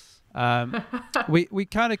 We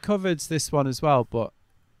kind of covered this one as well, but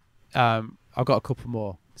I've got a couple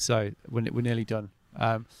more, so we're nearly done.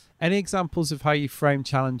 Any examples of how you frame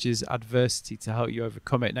challenges, adversity to help you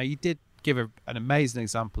overcome it? Now, you did give an amazing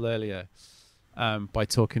example earlier by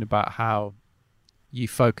talking about how you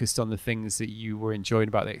focused on the things that you were enjoying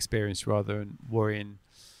about the experience rather than worrying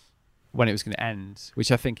when it was going to end,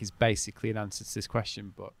 which I think is basically an answer to this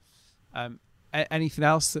question. But anything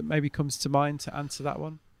else that maybe comes to mind to answer that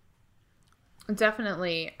one?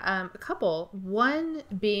 Definitely. A couple. One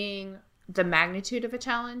being the magnitude of a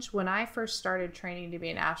challenge. When I first started training to be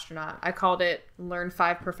an astronaut, I called it Learn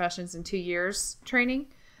 5 Professions in 2 years training.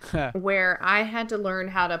 Where I had to learn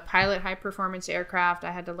how to pilot high-performance aircraft. I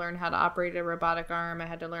had to learn how to operate a robotic arm. I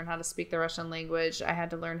had to learn how to speak the Russian language. I had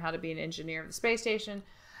to learn how to be an engineer of the space station.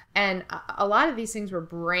 And a lot of these things were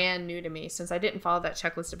brand new to me. Since I didn't follow that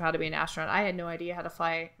checklist of how to be an astronaut, I had no idea how to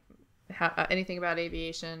fly, anything about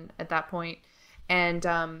aviation at that point.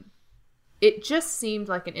 And it just seemed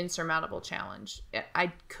like an insurmountable challenge. I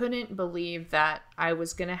couldn't believe that I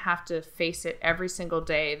was going to have to face it every single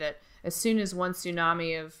day, that as soon as one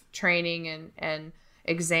tsunami of training and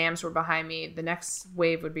exams were behind me, the next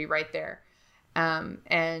wave would be right there.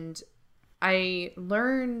 And I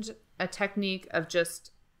learned a technique of just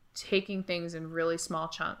taking things in really small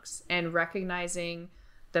chunks and recognizing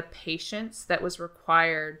the patience that was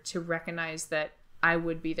required to recognize that I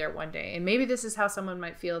would be there one day. And maybe this is how someone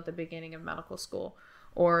might feel at the beginning of medical school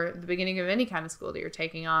or the beginning of any kind of school that you're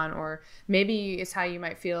taking on, or maybe it's how you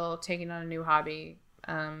might feel taking on a new hobby,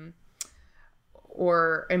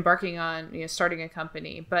 or embarking on, starting a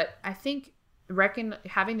company. But I think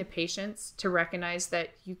having the patience to recognize that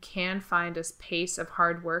you can find a pace of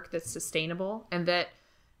hard work that's sustainable, and that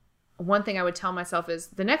one thing I would tell myself is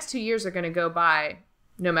the next 2 years are going to go by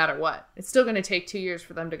no matter what. It's still going to take 2 years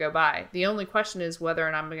for them to go by. The only question is whether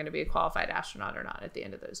or not I'm going to be a qualified astronaut or not at the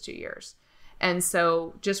end of those 2 years. And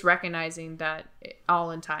so just recognizing that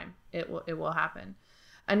all in time, it will happen.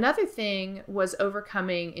 Another thing was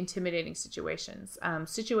overcoming intimidating situations,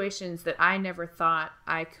 situations that I never thought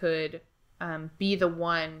I could be the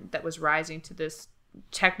one that was rising to this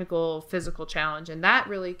technical, physical challenge. And that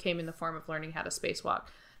really came in the form of learning how to spacewalk.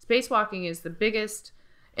 Spacewalking is the biggest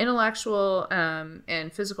intellectual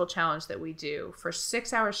and physical challenge that we do. For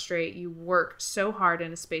 6 hours straight, you work so hard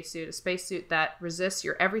in a spacesuit that resists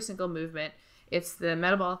your every single movement. It's the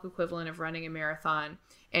metabolic equivalent of running a marathon.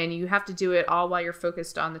 And you have to do it all while you're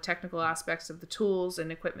focused on the technical aspects of the tools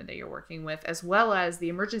and equipment that you're working with, as well as the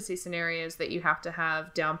emergency scenarios that you have to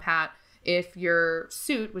have down pat if your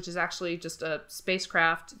suit, which is actually just a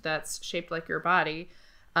spacecraft that's shaped like your body,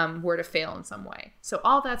 were to fail in some way. So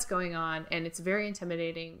all that's going on, and it's very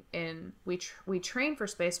intimidating. And we train for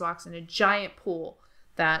spacewalks in a giant pool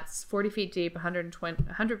that's 40 feet deep, 100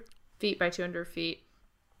 feet by 200 feet,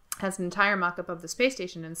 has an entire mock-up of the space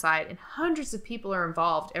station inside, and hundreds of people are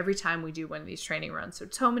involved every time we do one of these training runs.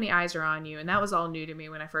 So many eyes are on you, and that was all new to me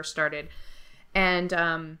when I first started.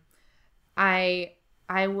 And I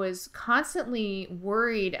was constantly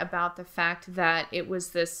worried about the fact that it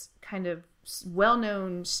was this kind of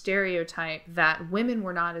well-known stereotype that women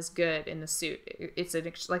were not as good in the suit.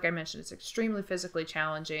 Like I mentioned, it's extremely physically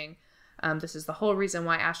challenging. This is the whole reason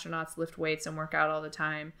why astronauts lift weights and work out all the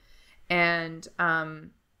time. And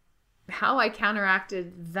how I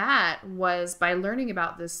counteracted that was by learning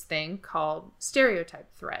about this thing called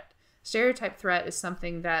stereotype threat. Stereotype threat is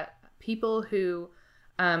something that people who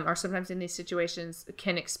are sometimes in these situations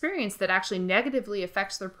can experience that actually negatively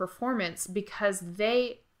affects their performance because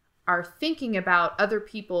they are thinking about other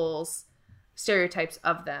people's stereotypes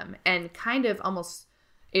of them, and kind of almost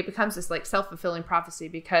it becomes this like self-fulfilling prophecy,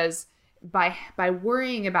 because by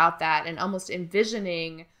worrying about that and almost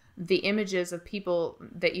envisioning the images of people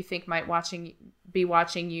that you think might be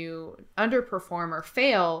watching you underperform or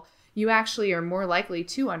fail, you actually are more likely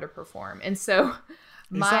to underperform. And so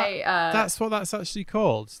that's what that's actually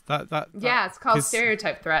called. That yeah, it's called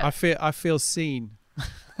stereotype threat. I feel seen.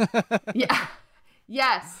 Yeah.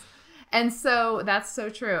 Yes. And so that's so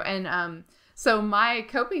true. And so my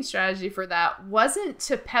coping strategy for that wasn't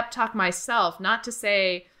to pep talk myself, not to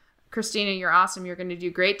say, Christina, you're awesome, you're going to do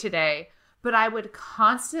great today. But I would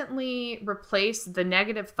constantly replace the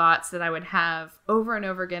negative thoughts that I would have over and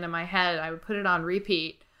over again in my head. I would put it on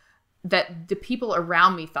repeat that the people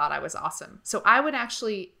around me thought I was awesome. So I would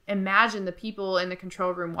actually imagine the people in the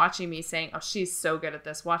control room watching me saying, oh, she's so good at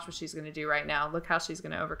this. Watch what she's going to do right now. Look how she's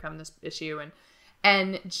going to overcome this issue.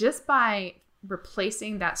 And just by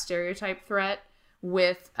replacing that stereotype threat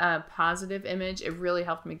with a positive image, it really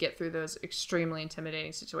helped me get through those extremely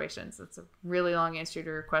intimidating situations. That's a really long answer to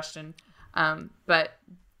your question. But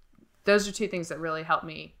those are two things that really helped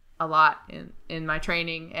me a lot in my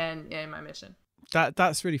training and in my mission.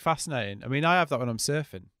 That's really fascinating. I mean, I have that when I'm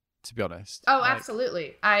surfing, to be honest. Oh, like,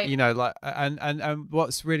 absolutely. And what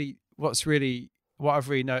I've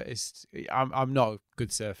really noticed, I'm not a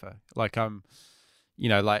good surfer. Like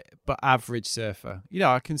but average surfer.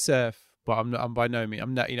 I can surf, but I'm by no means,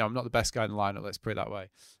 I'm not the best guy in the lineup. Let's put it that way.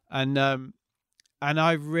 And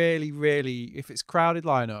I really, if it's crowded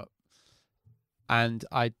lineup and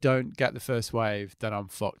I don't get the first wave, then I'm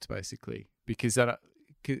fucked basically, because then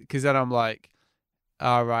I'm like,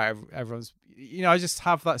 all right, everyone's, I just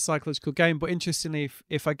have that psychological game. But interestingly,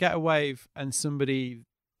 if I get a wave and somebody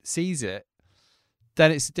sees it,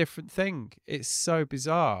 then it's a different thing. It's so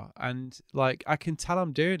bizarre. And like, I can tell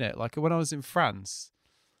I'm doing it. Like when I was in France,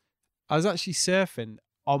 I was actually surfing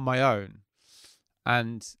on my own,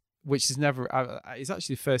 and which is it's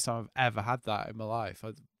actually the first time I've ever had that in my life.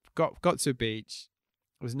 I got to a beach,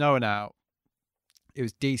 there was no one out. It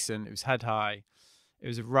was decent. It was head high. It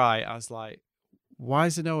was right. I was like, why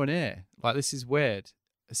is there no one here? Like, this is weird.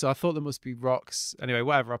 So I thought there must be rocks. Anyway,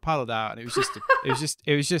 whatever. I paddled out, and it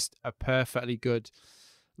was just a perfectly good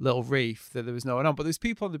little reef that there was no one on. But there's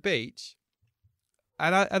people on the beach,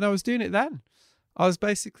 and I was doing it then. I was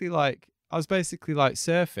basically like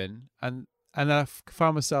surfing, and I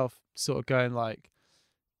found myself sort of going like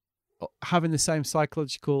having the same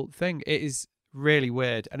psychological thing. It is really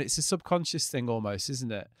weird, and it's a subconscious thing almost,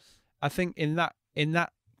 isn't it? I think in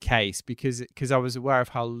that case, because I was aware of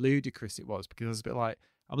how ludicrous it was, because I was a bit like,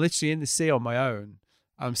 I'm literally in the sea on my own,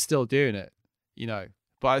 I'm still doing it,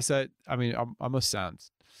 but I said, I mean, I must sound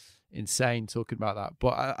insane talking about that,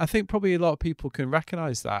 but I think probably a lot of people can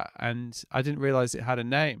recognize that, and I didn't realize it had a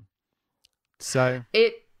name. So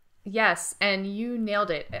yes, and you nailed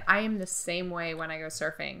it. I am the same way when I go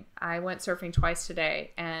surfing. I went surfing twice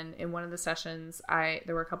today, and in one of the sessions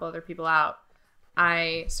there were a couple other people out.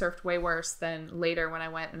 I surfed way worse than later when I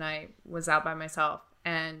went and I was out by myself,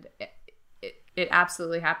 and it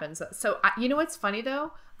absolutely happens. So you know what's funny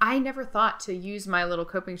though? I never thought to use my little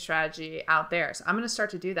coping strategy out there. So I'm going to start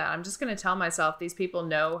to do that. I'm just going to tell myself these people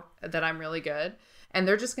know that I'm really good, and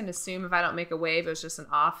they're just going to assume if I don't make a wave, it's just an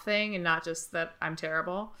off thing and not just that I'm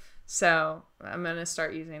terrible. So I'm going to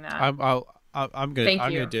start using that. I'm going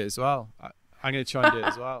to do it as well. I'm going to try and do it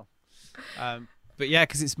as well. But yeah,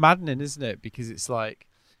 because it's maddening, isn't it? Because it's like,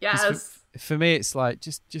 yes. For me, it's like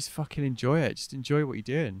just fucking enjoy it. Just enjoy what you're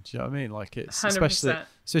doing. Do you know what I mean? Like, it's 100%.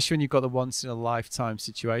 especially when you've got the once in a lifetime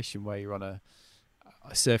situation where you're on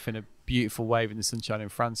surfing a beautiful wave in the sunshine in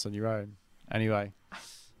France on your own. Anyway,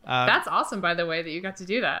 that's awesome. By the way, that you got to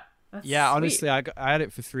do that. That's yeah, sweet. Honestly, I had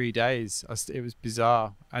it for 3 days. It was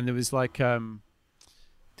bizarre, and there was like there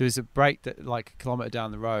was a break that like a kilometer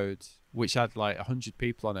down the road, which had like 100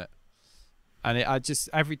 people on it. And I just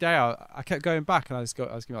every day I kept going back, and I was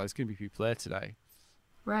going like, there's going to be people here today,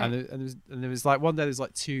 right? And there was like one day there's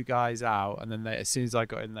like 2 guys out, and then as soon as I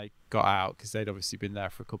got in, they got out because they'd obviously been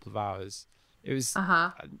there for a couple of hours. It was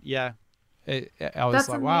yeah. I was That's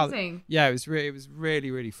like, amazing. Wow, yeah. It was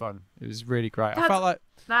really really fun. It was really great. I felt like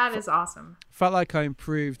that is awesome. Felt like I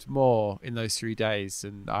improved more in those 3 days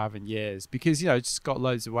than I have in years, because just got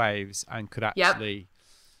loads of waves and could actually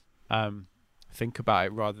think about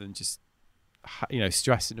it rather than just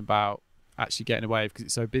stressing about actually getting a wave because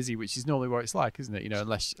it's so busy, which is normally what it's like, isn't it?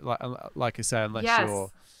 Unless like I say,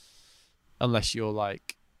 unless you're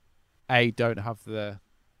like don't have the,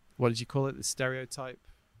 what did you call it, the stereotype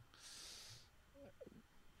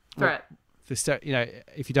threat.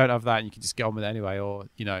 If you don't have that and you can just get on with it anyway, or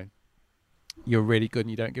you're really good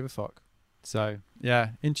and you don't give a fuck. So yeah,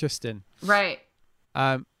 interesting. Right.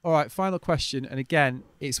 All right, final question, and again,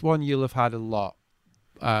 it's one you'll have had a lot.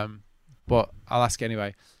 But I'll ask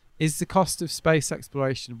anyway. Is the cost of space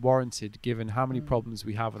exploration warranted given how many problems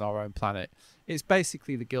we have on our own planet? It's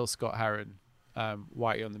basically the Gil Scott-Heron,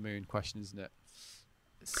 Whitey on the Moon question, isn't it?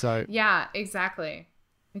 So yeah, exactly.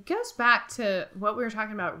 It goes back to what we were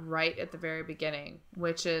talking about right at the very beginning,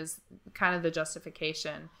 which is kind of the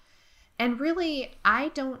justification. And really, I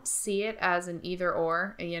don't see it as an either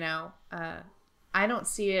or, I don't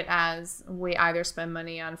see it as we either spend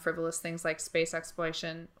money on frivolous things like space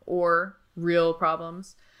exploration or real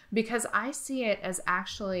problems, because I see it as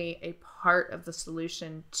actually a part of the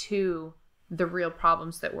solution to the real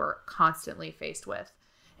problems that we're constantly faced with.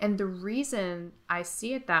 And the reason I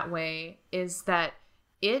see it that way is that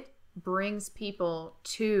it brings people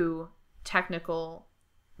to technical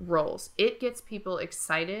roles. It gets people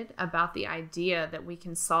excited about the idea that we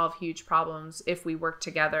can solve huge problems if we work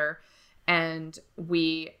together and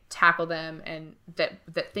we tackle them, and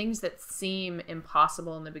that things that seem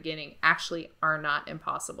impossible in the beginning actually are not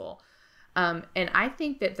impossible. And I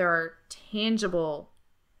think that there are tangible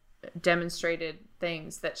demonstrated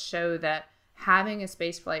things that show that having a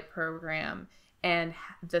spaceflight program and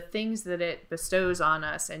the things that it bestows on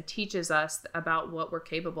us and teaches us about what we're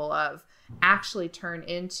capable of actually turn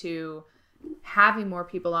into having more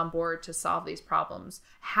people on board to solve these problems,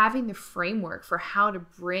 having the framework for how to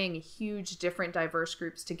bring huge, different, diverse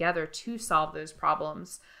groups together to solve those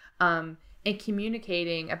problems, and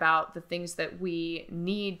communicating about the things that we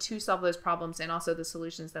need to solve those problems and also the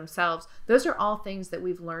solutions themselves. Those are all things that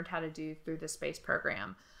we've learned how to do through the space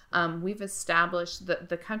program. We've established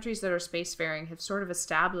the countries that are spacefaring have sort of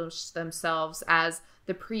established themselves as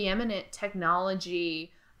the preeminent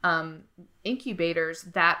technology incubators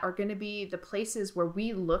that are going to be the places where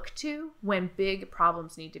we look to when big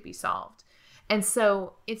problems need to be solved. And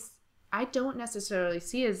so I don't necessarily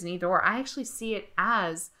see it as an either or. I actually see it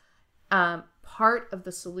as part of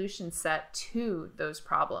the solution set to those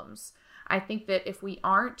problems. I think that if we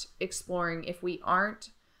aren't exploring, if we aren't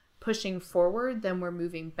pushing forward, then we're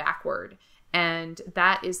moving backward. And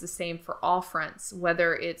that is the same for all fronts,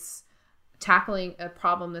 whether it's tackling a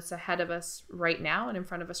problem that's ahead of us right now and in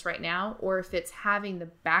front of us right now, or if it's having the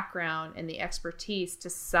background and the expertise to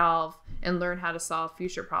solve and learn how to solve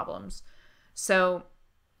future problems. So,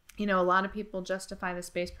 a lot of people justify the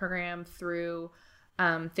space program through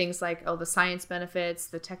things like, the science benefits,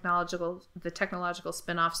 the technological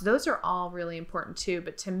spin-offs. Those are all really important too.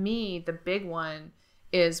 But to me, the big one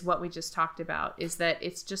is what we just talked about, is that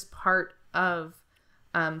it's just part of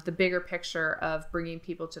the bigger picture of bringing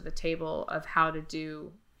people to the table of how to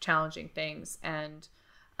do challenging things. And,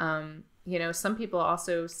 some people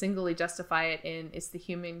also singly justify it in it's the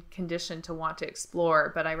human condition to want to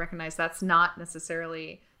explore. But I recognize that's not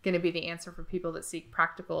necessarily going to be the answer for people that seek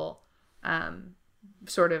practical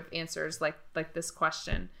sort of answers like this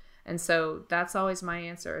question. And so that's always my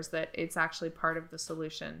answer, is that it's actually part of the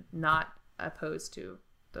solution, not opposed to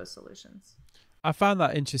those solutions. I found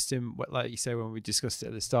that interesting, like you say, when we discussed it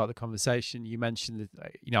at the start of the conversation. You mentioned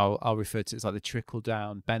that, I'll refer to it as like the trickle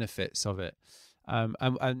down benefits of it.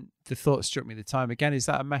 And the thought struck me at the time, again, is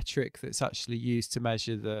that a metric that's actually used to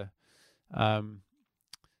measure the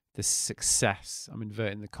success? I'm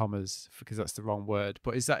inverting the commas because that's the wrong word,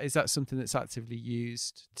 but is that something that's actively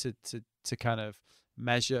used to kind of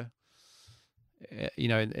measure,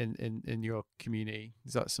 in your community?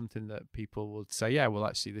 Is that something that people would say, yeah, well,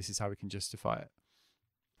 actually, this is how we can justify it?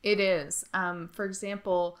 It is. For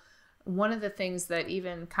example, one of the things that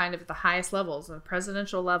even kind of at the highest levels, the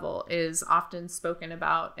presidential level, is often spoken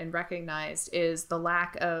about and recognized is the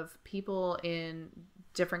lack of people in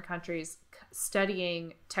different countries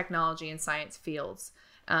studying technology and science fields.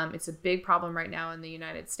 It's a big problem right now in the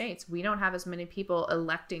United States. We don't have as many people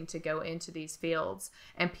electing to go into these fields.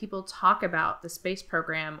 And people talk about the space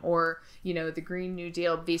program or, the Green New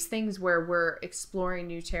Deal, these things where we're exploring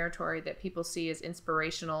new territory that people see as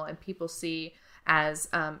inspirational and people see as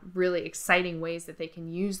really exciting ways that they can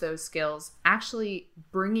use those skills, actually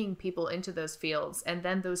bringing people into those fields. And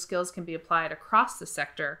then those skills can be applied across the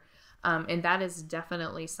sector. And that is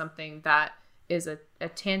definitely something that is a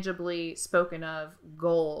tangibly spoken of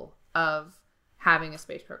goal of having a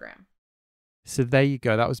space program. So there you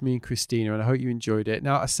go. That was me and Christina, and I hope you enjoyed it.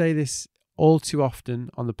 Now, I say this all too often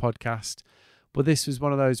on the podcast, but this was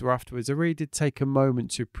one of those where afterwards I really did take a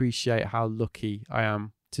moment to appreciate how lucky I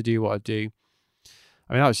am to do what I do.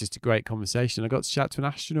 I mean, that was just a great conversation. I got to chat to an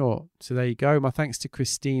astronaut. So there you go. My thanks to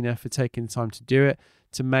Christina for taking the time to do it,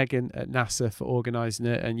 to Megan at NASA for organising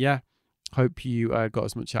it, and yeah, hope you got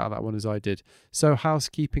as much out of that one as I did. So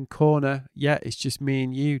housekeeping corner, yeah, it's just me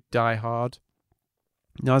and you, die hard.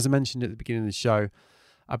 Now, as I mentioned at the beginning of the show,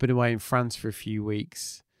 I've been away in France for a few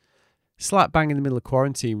weeks. Slap bang in the middle of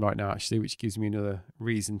quarantine right now, actually, which gives me another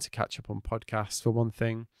reason to catch up on podcasts for one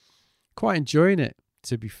thing. Quite enjoying it,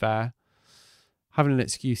 to be fair. Having an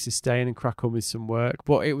excuse to stay in and crack on with some work,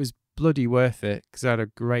 but it was bloody worth it because I had a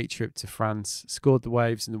great trip to France, scored the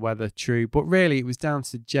waves and the weather, true. But really, it was down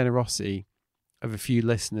to the generosity of a few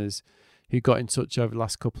listeners who got in touch over the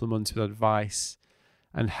last couple of months with advice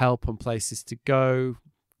and help on places to go,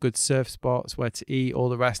 good surf spots, where to eat, all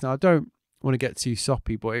the rest. Now, I don't want to get too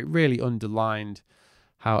soppy, but it really underlined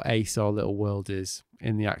how ace our little world is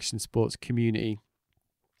in the action sports community.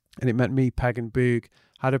 And it meant me, Peg and Boog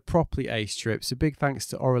had a properly ace trip. So big thanks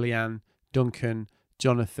to Aurelian, Duncan,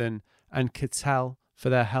 Jonathan and Cattell for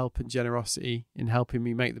their help and generosity in helping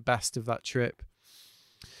me make the best of that trip.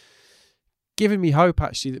 Giving me hope,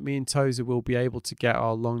 actually, that me and Tozer will be able to get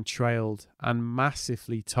our long-trailed and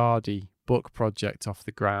massively tardy book project off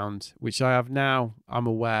the ground, which I have now, I'm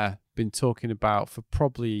aware, been talking about for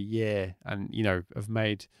probably a year and, you know, have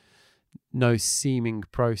made no seeming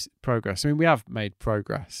progress. I mean, we have made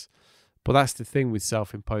progress, but that's the thing with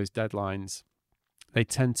self-imposed deadlines. They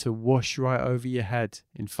tend to whoosh right over your head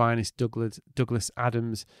in finest Douglas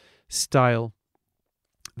Adams style.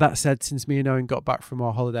 That said, since me and Owen got back from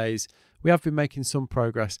our holidays, we have been making some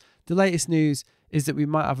progress. The latest news is that we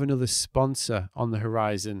might have another sponsor on the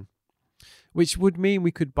horizon, which would mean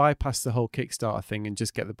we could bypass the whole Kickstarter thing and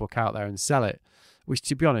just get the book out there and sell it, which,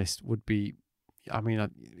 to be honest, would be, I mean,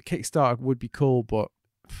 Kickstarter would be cool, but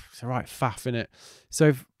it's a right faff, innit?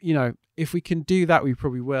 So, if we can do that, we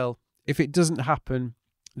probably will. If it doesn't happen,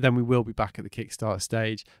 then we will be back at the Kickstarter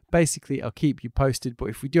stage. Basically, I'll keep you posted, but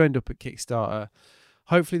if we do end up at Kickstarter,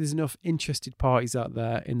 hopefully there's enough interested parties out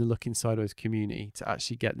there in the Looking Sideways community to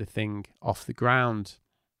actually get the thing off the ground.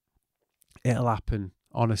 It'll happen,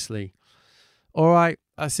 honestly. All right,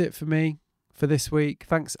 that's it for me for this week.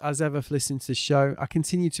 Thanks as ever for listening to the show. I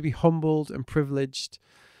continue to be humbled and privileged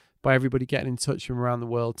by everybody getting in touch from around the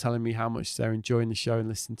world, telling me how much they're enjoying the show and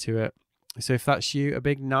listening to it. So if that's you, a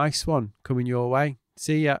big nice one coming your way.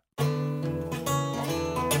 See ya.